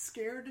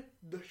 Scared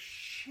the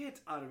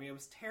shit out of me. I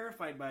was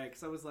terrified by it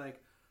because I was like,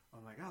 oh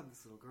my god,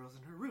 this little girl's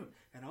in her room,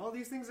 and all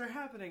these things are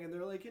happening, and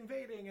they're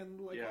invading, and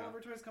all of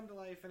her toys come to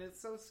life, and it's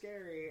so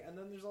scary, and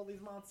then there's all these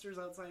monsters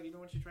outside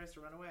even when she tries to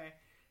run away.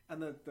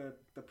 And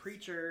the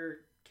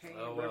preacher Kane,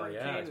 Reverend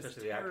Kane,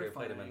 especially the actor who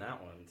played him in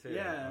that one too.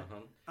 Yeah.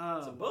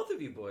 So both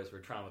of you boys were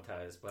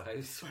traumatized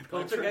by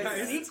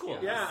Poltergeist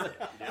sequels. Yeah.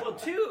 Well,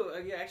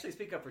 2. Actually,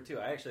 speak up for 2.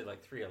 I actually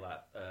like 3 a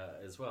lot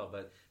as well,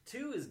 but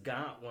 2 has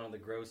got one of the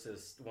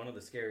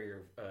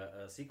scarier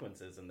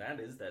sequences, and that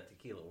is that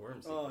tequila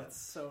worm sequence. Oh,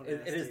 it's so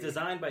nasty. It is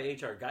designed by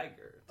H.R.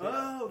 Geiger. Too.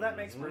 Oh, that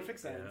makes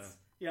perfect sense.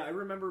 Yeah, I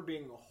remember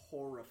being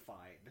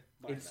horrified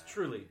by it's that.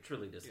 truly,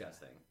 truly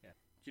disgusting. Yeah.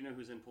 Do you know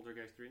who's in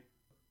Poltergeist 3?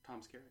 Tom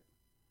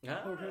Skerritt.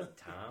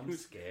 Tom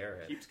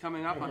Skerritt. Keeps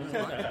coming up on his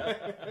line.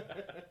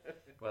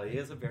 Well, he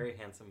is a very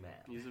handsome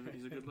man. He's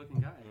a good-looking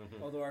guy.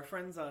 Mm-hmm. Although our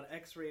friends on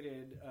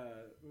X-Rated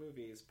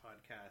Movies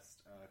podcast,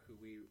 who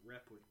we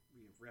rep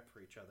for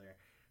each other,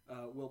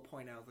 will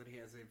point out that he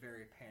has a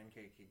very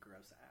pancakey,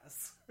 gross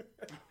ass.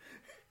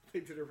 They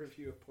did a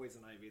review of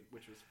Poison Ivy,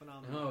 which was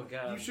phenomenal. Oh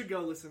god, you should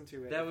go listen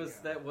to it. That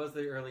was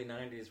the early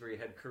 '90s where you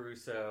had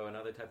Caruso and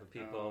other type of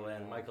people,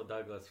 and Michael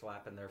Douglas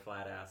flapping their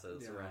flat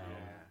asses around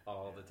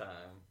all the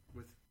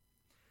time.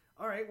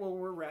 All right, well,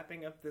 we're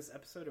wrapping up this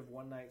episode of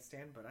One Night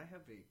Stand, but I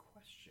have a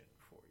question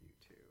for you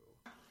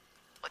two.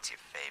 What's your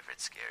favorite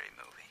scary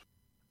movie?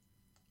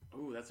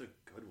 Oh, that's a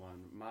good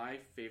one. My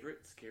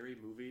favorite scary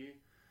movie,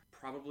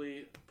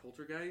 probably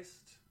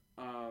Poltergeist.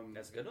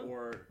 That's a good one.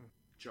 Or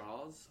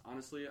Jaws.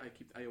 Honestly,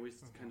 I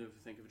always kind of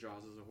think of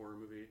Jaws as a horror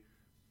movie.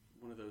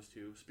 One of those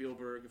two.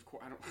 Spielberg, of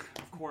course.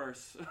 Of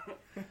course.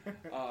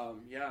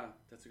 Yeah,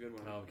 that's a good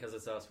one. Oh, because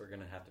it's us, we're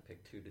gonna have to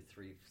pick 2 to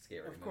 3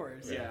 scary movies. Of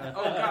course. Right? Yeah.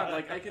 Oh god,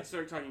 like I could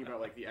start talking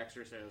about like The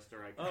Exorcist,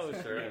 or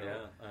sure,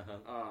 yeah.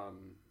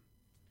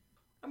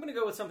 I'm going to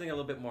go with something a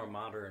little bit more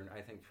modern,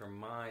 I think, for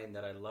mine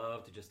that I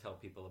love to just tell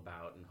people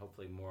about, and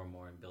hopefully more and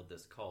more and build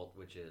this cult,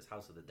 which is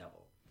House of the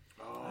Devil.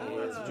 Oh,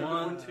 that's a good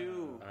one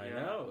too. I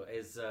know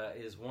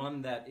is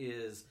one that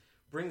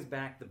brings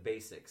back the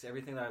basics.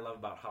 Everything that I love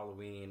about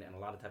Halloween and a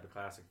lot of type of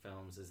classic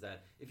films is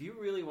that if you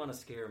really want to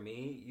scare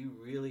me, you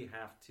really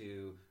have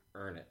to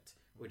earn it,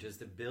 which is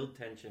to build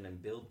tension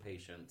and build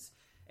patience.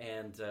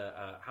 And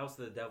House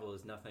of the Devil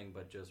is nothing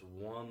but just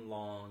one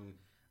long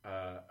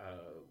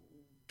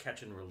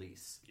catch and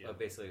release of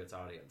basically its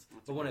audience.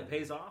 But when it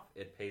pays off,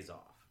 it pays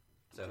off.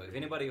 So if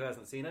anybody who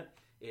hasn't seen it,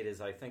 it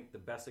is, I think, the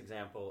best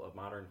example of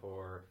modern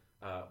horror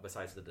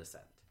besides The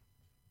Descent.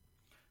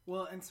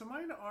 Well, and so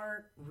mine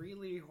aren't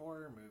really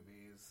horror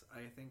movies,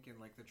 I think, in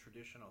like the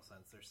traditional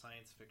sense. They're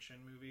science fiction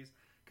movies.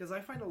 Because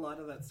I find a lot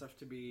of that stuff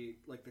to be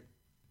like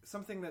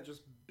something that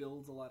just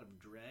builds a lot of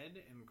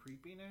dread and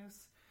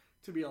creepiness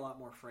to be a lot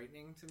more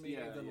frightening to me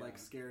than like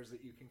scares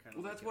that you can kind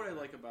of... Well, that's what I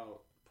like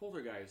about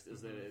Poltergeist,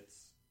 is that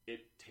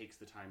it takes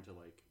the time to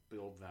like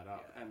build that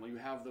up. And you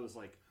have those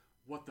like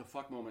what the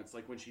fuck moments,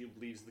 like when she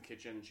leaves the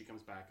kitchen and she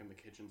comes back and the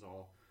kitchen's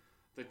all...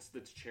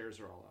 The chairs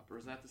are all up. Or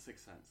is that The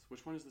Sixth Sense?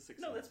 Which one is The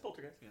Sixth Sense? No, that's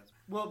Poltergeist. Yes.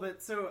 Well,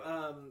 but so,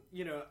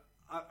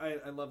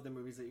 I love the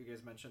movies that you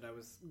guys mentioned. I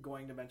was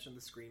going to mention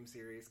the Scream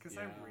series because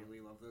I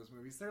really love those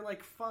movies. They're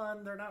like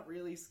fun. They're not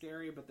really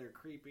scary, but they're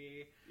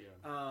creepy.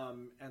 Yeah.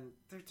 And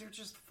they're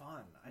just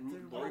fun. I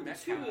mean,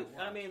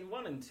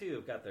 1 and 2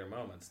 have got their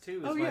moments.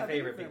 2 is my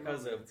favorite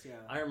because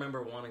I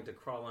remember wanting to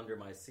crawl under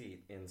my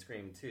seat in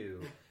Scream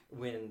 2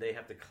 when they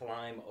have to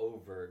climb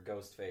over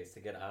Ghostface to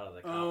get out of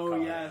the cop car.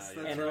 Oh, yes,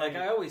 that's and right. like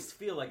I always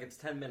feel like it's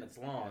 10 minutes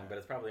long, but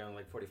it's probably only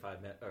like 45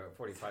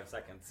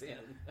 seconds in.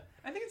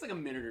 I think it's like a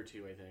minute or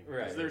two, I think. Right.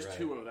 Because there's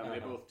 2 of them. They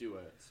both do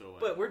it. So,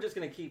 but we're just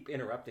going to keep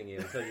interrupting you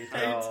until you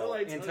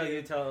tell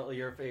you tell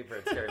your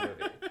favorite scary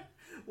movie.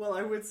 Well,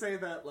 I would say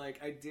that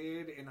like I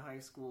did in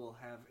high school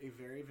have a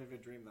very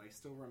vivid dream that I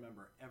still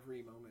remember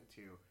every moment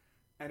to.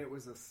 And it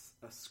was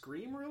a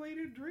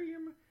Scream-related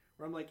dream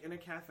where I'm like in a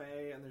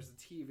cafe and there's a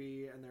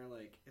TV and they're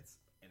like, it's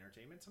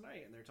Entertainment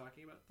Tonight, and they're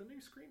talking about the new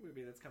Scream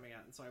movie that's coming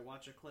out. And so I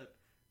watch a clip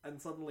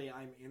and suddenly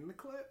I'm in the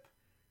clip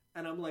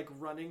and I'm like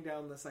running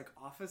down this like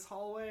office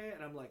hallway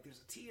and I'm like,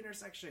 there's a T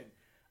intersection.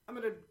 I'm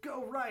going to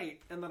go right.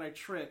 And then I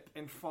trip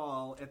and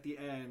fall at the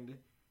end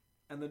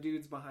and the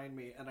dude's behind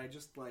me and I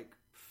just like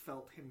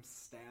felt him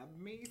stab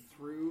me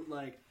through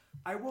like...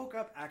 I woke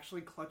up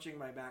actually clutching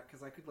my back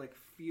because I could like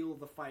feel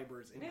the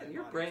fibers in my body.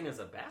 Your brain is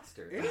a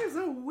bastard. It is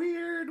a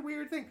weird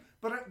thing.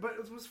 But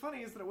what was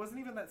funny is that it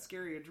wasn't even that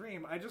scary a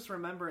dream. I just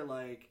remember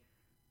like,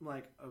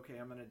 okay,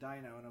 I'm gonna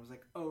die now, and I was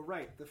like, oh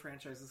right, the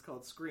franchise is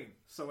called Scream,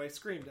 so I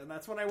screamed, and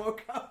that's when I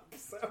woke up.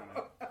 So,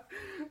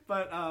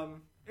 but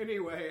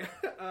anyway,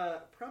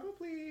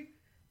 probably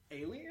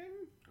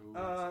Alien. Ooh,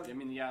 I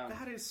mean, yeah,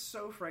 that is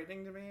so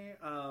frightening to me.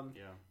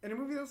 In a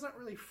movie that's not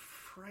really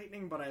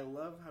frightening, but I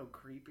love how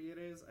creepy it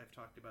is. I've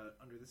talked about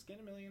Under the Skin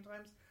a million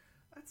times.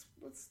 That's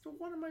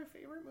one of my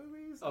favorite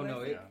movies. Oh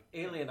no,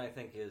 Alien I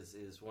think is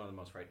one of the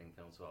most frightening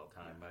films of all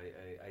time.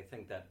 Yeah. I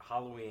think that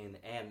Halloween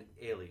and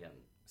Alien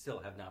still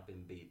have not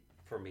been beat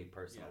for me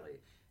personally.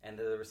 Yeah. And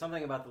there was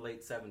something about the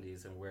late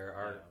 70s and where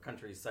our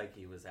country's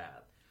psyche was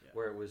at,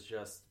 where it was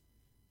just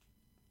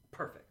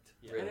perfect.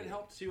 Yeah. Really. And it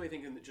helped too, I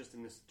think, in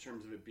this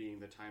terms of it being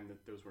the time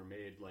that those were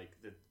made, like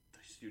the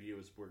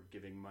studios were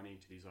giving money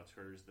to these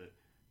auteurs that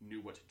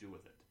knew what to do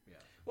with it. Yeah.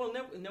 Well,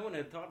 no one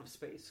had thought of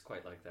space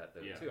quite like that,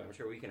 though, too. I'm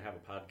sure we can have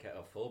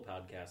a full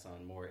podcast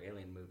on more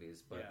Alien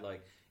movies, but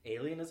like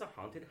Alien is a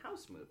haunted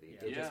house movie.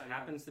 Yeah. It just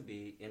happens to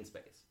be in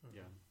space. Mm-hmm.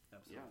 Yeah,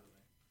 absolutely. Yeah.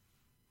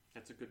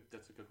 That's a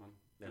good one.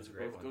 That's a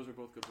great one. Those are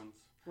both good ones.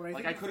 Well,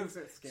 I could have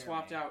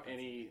swapped out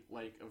any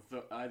I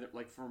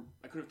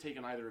could have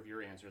taken either of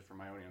your answers for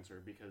my own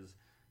answer because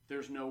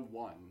there's no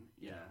one.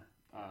 You know.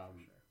 For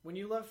sure. When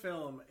you love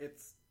film,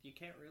 you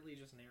can't really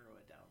just narrow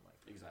it down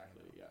like that.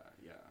 Exactly.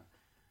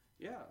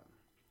 Yeah.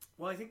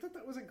 Well, I think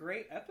that was a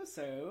great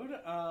episode.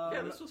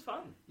 This was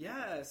fun.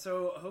 Yeah,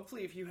 so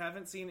hopefully if you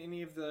haven't seen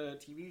any of the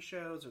TV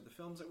shows or the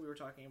films that we were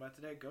talking about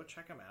today, go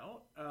check them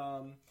out.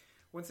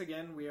 Once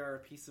again, we are A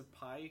Piece of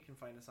Pie. You can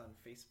find us on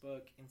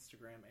Facebook,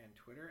 Instagram, and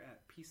Twitter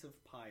at Piece of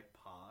Pie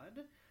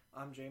Pod.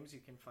 I'm James. You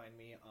can find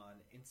me on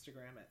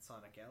Instagram at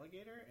Sonic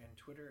Alligator and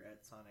Twitter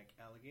at Sonic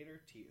Alligator,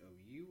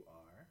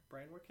 TOUR.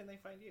 Brian, where can they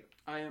find you?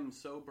 I am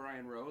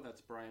Brian Rowe.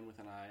 That's Brian with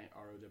an I,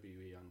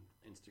 ROWE on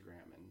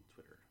Instagram and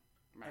Twitter.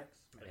 Max.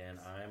 And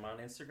I'm on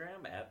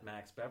Instagram at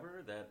Max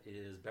Bever. That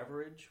is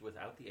beverage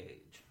without the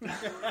age.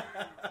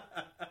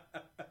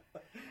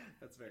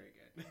 That's very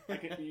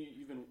good.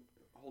 You've been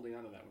holding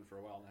on to that one for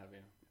a while now, have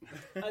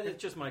you?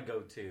 It's just my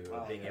go-to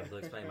of being able to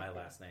explain my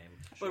last name.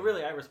 Sure. But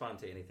really, I respond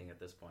to anything at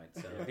this point,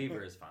 so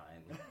Beaver is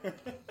fine.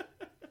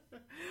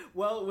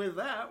 Well, with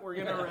that, we're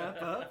going to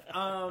wrap up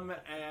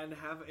and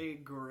have a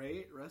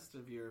great rest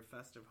of your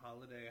festive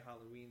holiday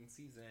Halloween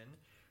season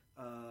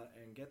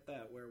and get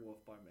that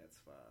werewolf bar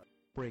mitzvah.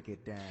 Break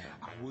it down.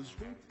 I was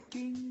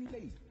working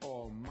late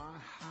on my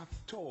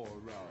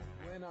Haftorah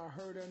when I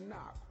heard a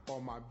knock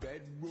on my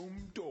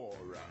bedroom door.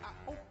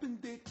 I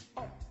opened it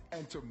up,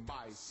 and to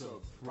my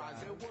surprise,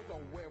 there was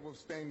a werewolf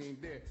standing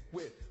there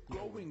with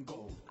glowing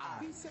gold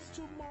eyes. He says,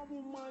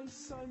 tomorrow, my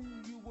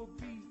son, you will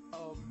be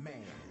a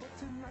man. But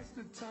tonight's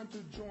the time to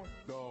join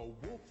the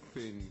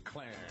Wolfen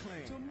clan.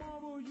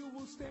 Tomorrow you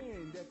will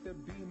stand at the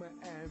beamer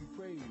and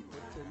pray.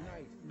 But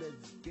tonight,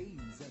 let's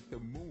gaze at the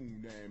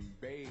moon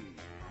and bathe.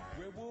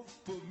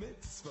 Werewolf bar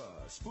mitzvah,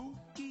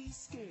 spooky,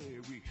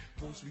 scary.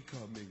 Boys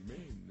becoming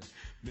men,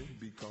 men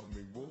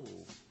becoming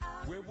wolves.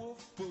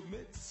 Werewolf bar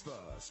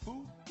mitzvah,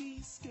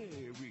 spooky,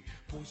 scary.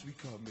 Boys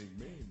becoming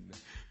men,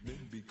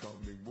 men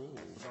becoming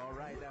wolves. All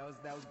right,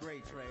 that was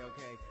great, Trey.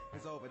 Okay,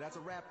 it's over. That's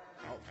a wrap.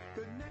 Oh.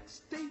 The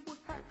next day, what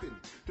happened?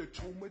 The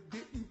Toma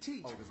didn't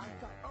teach. I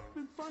got up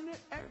in front of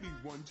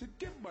everyone to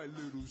give my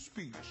little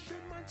speech.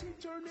 Then my teeth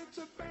turned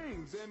into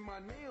fangs and my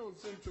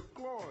nails into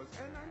claws,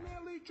 and I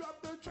nearly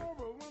dropped the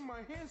Torah when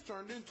my hands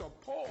turned into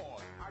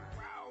paws. I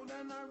growled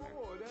and I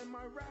roared, and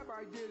my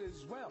rabbi did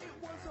as well.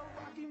 It was a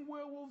rocking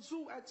werewolf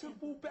zoo at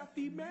Temple Beth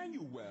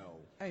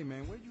Emmanuel. Hey,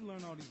 man, where'd you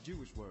learn all these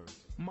Jewish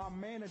words? My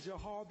manager,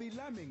 Harvey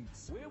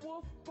Lemmings.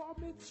 Werewolf bar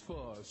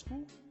mitzvah,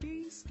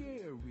 spooky,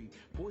 scary.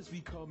 Boys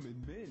becoming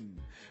men,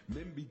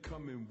 men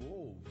becoming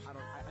wolves.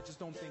 I just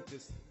don't think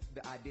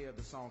the idea of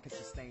the song can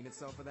sustain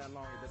itself for that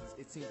long.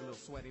 It seems a little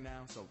sweaty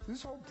now, so.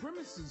 This whole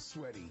premise is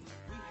sweaty.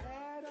 We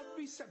had a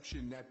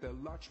reception at the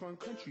Larchmont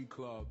Country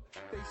Club.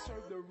 They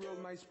served a real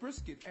nice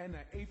brisket and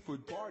an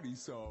 8-foot party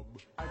sub.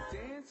 I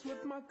danced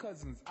with my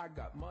cousins. I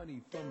got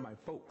money from my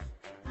folks.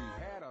 We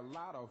had a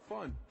lot of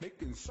fun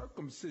making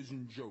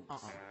circumcision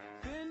jokes.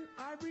 Then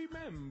I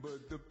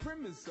remembered the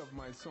premise of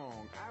my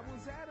song. I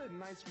was at a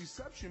nice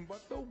reception,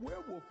 but the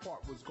werewolf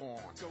part was gone.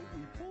 So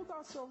we pulled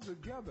ourselves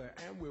together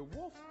and we're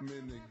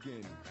wolfmen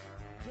again.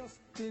 Just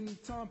in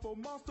time for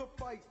monster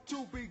fight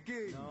to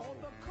begin. No. All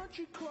the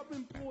country club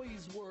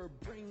employees were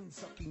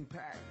brain-sucking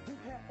packed, who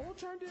had all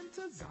turned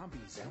into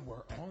zombies and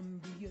were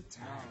on the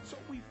attack. So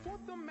we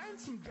fought them and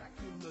some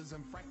Draculas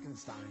and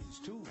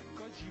Frankensteins too.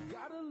 Cause you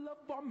gotta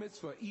love bar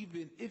mitzvah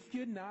even if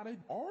you're not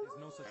an art.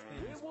 There's no such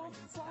thing as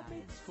werewolf bar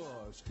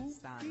mitzvah,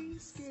 spooky,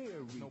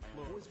 scary. No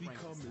Boys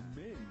becoming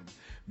men,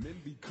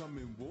 men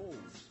becoming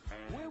wolves.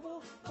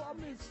 Werewolf bar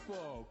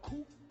mitzvah,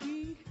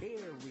 kooky,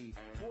 hairy.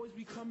 Boys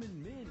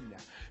becoming men,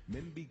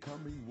 men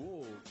becoming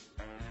wolves.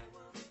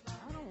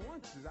 I don't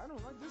want this. I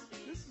don't like this.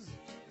 This is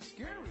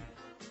scary.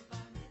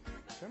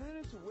 Turning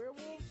into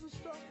werewolves and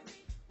stuff,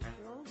 you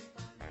know?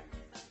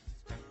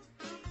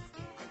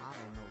 I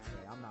don't know,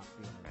 Trey. I'm not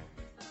feeling it.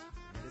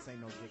 This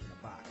ain't no dick in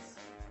a box.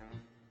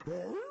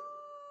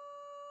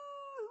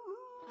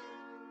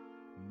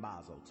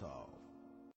 Mazel tov.